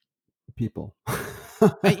most people.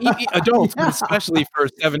 Adults, but especially for a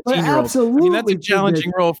 17-year-old. Absolutely, that's a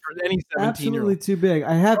challenging role for any 17-year-old. Absolutely too big.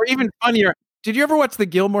 Or even funnier, Did you ever watch the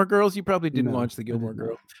Gilmore Girls? You probably didn't No, watch the I Gilmore did not.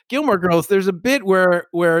 Girls. Gilmore Girls, there's a bit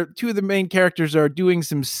where two of the main characters are doing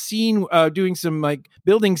some like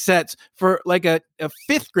building sets for like a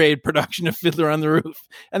fifth grade production of Fiddler on the Roof.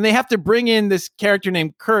 And they have to bring in this character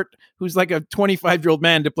named Kurt, who's like a 25-year-old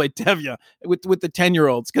man, to play Tevye with the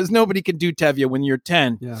 10-year-olds, because nobody can do Tevye when you're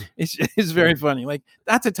 10. Yeah. It's very funny. Like,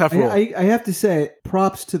 that's a tough role. I have to say,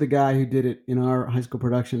 props to the guy who did it in our high school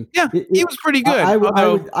production. Yeah, he was pretty good. I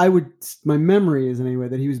would. My memory is anyway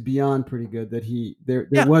that he was beyond pretty good. That there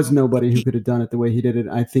was nobody who could have done it the way he did it.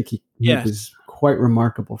 I think he was quite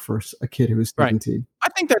remarkable for a kid who was 17. Right. I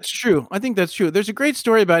think that's true. There's a great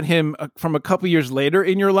story about him from a couple years later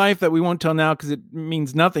in your life that we won't tell now because it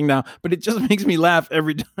means nothing now, but it just makes me laugh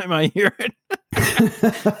every time I hear it.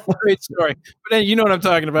 Great story. But you know what I'm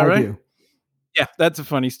talking about, right? Do. Yeah, that's a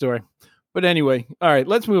funny story. But anyway, all right,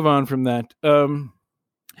 let's move on from that.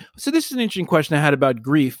 So this is an interesting question I had about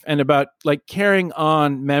grief and about like carrying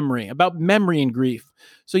on memory, about memory and grief.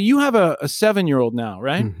 So you have a 7-year-old now,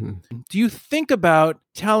 right? Mm-hmm. Do you think about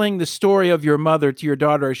telling the story of your mother to your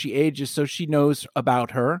daughter as she ages so she knows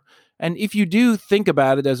about her? And if you do think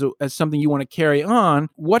about it as something you want to carry on,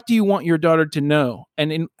 what do you want your daughter to know?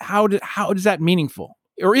 And how is that meaningful?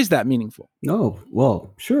 Or is that meaningful? Oh,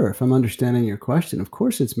 well, sure. If I'm understanding your question, of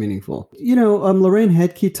course it's meaningful. You know, Lorraine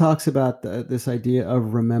Hedke talks about this idea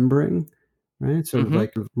of remembering, right? Sort of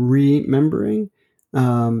like remembering,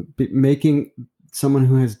 making someone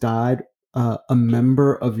who has died a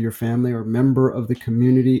member of your family or member of the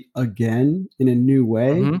community again in a new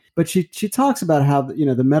way. Mm-hmm. But she talks about how, you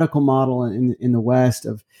know, the medical model in the West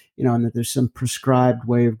of, you know, and that there's some prescribed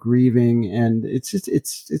way of grieving, and it's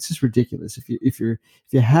just ridiculous. If you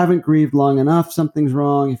haven't grieved long enough, something's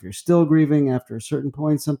wrong. If you're still grieving after a certain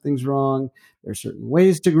point, something's wrong. There are certain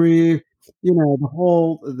ways to grieve. You know, the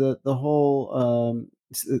whole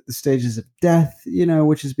the stages of death, you know,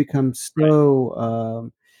 which has become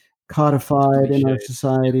so codified in our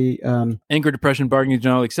society. Anger, depression, bargaining,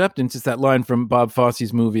 denial, acceptance. It's that line from Bob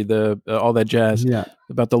Fosse's movie, All That Jazz,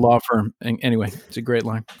 about the law firm. And anyway, it's a great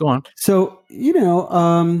line. Go on. So, you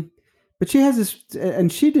know, but she has this,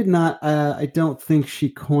 and she did not, I don't think she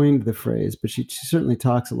coined the phrase, but she certainly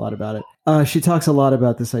talks a lot about it. She talks a lot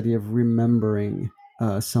about this idea of remembering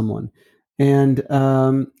someone. And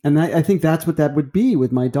I think that's what that would be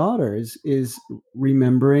with my daughter is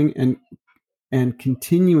remembering and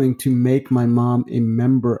continuing to make my mom a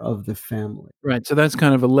member of the family. Right. So that's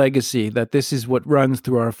kind of a legacy, that this is what runs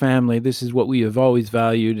through our family. This is what we have always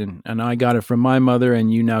valued. And I got it from my mother,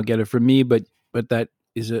 and you now get it from me. But that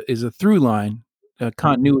is a through line, a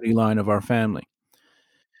continuity line of our family.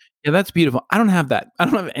 Yeah, that's beautiful. I don't have that. I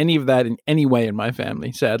don't have any of that in any way in my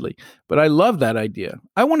family, sadly. But I love that idea.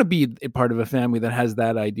 I want to be a part of a family that has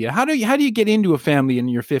that idea. How do you get into a family in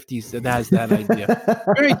your 50s that has that idea?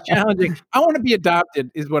 Very challenging. I want to be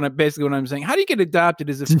adopted is basically what I'm saying. How do you get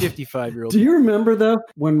adopted as a 55-year-old? Do you remember though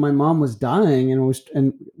when my mom was dying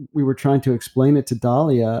and we were trying to explain it to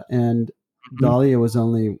Dahlia, and Dahlia was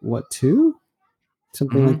only 2,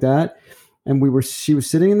 something like that. And she was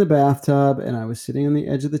sitting in the bathtub, and I was sitting on the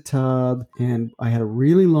edge of the tub, and I had a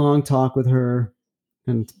really long talk with her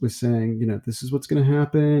and was saying, you know, this is what's going to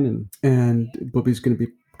happen. And Bobby's going to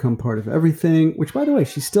become part of everything, which, by the way,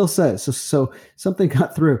 she still says. So something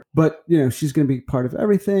got through, but, you know, she's going to be part of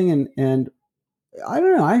everything. And I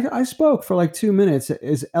don't know. I spoke for like 2 minutes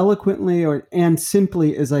as eloquently and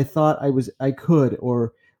simply as I thought I could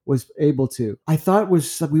or was able to. I thought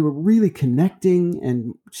we were really connecting,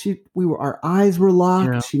 and our eyes were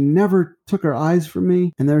locked. Yeah. She never took her eyes from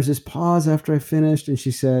me. And there was this pause after I finished, and she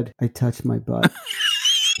said, "I touched my butt."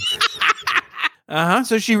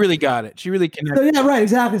 So she really got it. She really connected. So, yeah, right,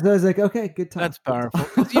 exactly. So I was like, okay, good time. That's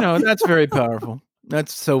powerful. You know, that's very powerful.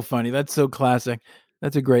 That's so funny. That's so classic.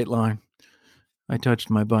 That's a great line. I touched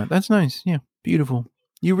my butt. That's nice. Yeah, beautiful.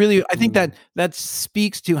 You really, I think that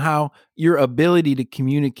speaks to how your ability to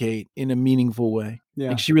communicate in a meaningful way. Yeah,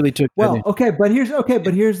 like she really took. Well, okay, but here's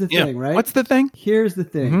the thing, right? What's the thing? Here's the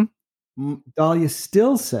thing. Mm-hmm. Dahlia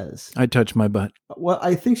still says, "I touched my butt." Well,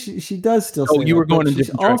 I think she does still. Oh, say you that, were going in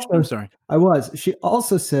different direction. I'm sorry. I was. She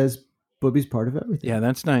also says, "Bobby's part of everything." Yeah,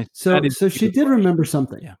 that's nice. So she did remember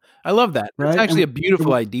something. Yeah, I love that. Right? It's actually a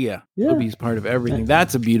beautiful idea. Yeah. Bobby's part of everything.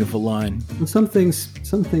 That's a beautiful line. Well, some things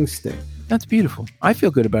stick. That's beautiful. I feel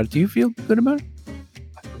good about it. Do you feel good about it?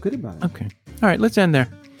 I feel good about it. Okay. All right, let's end there.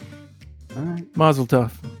 All right. Mazel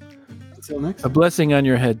tov. Until next time. A blessing on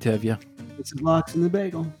your head, Tevye. This is Lox in the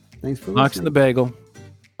Bagel. Thanks for listening. Lox in the Bagel.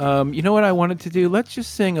 You know what I wanted to do? Let's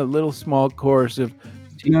just sing a little small chorus of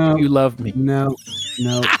Do You Love Me? No.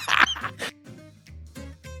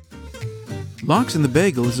 Lox and the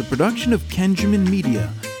Bagel is a production of Kenjamin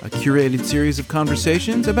Media, a curated series of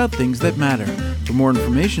conversations about things that matter. For more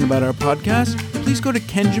information about our podcast, please go to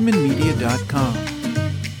kenjaminmedia.com.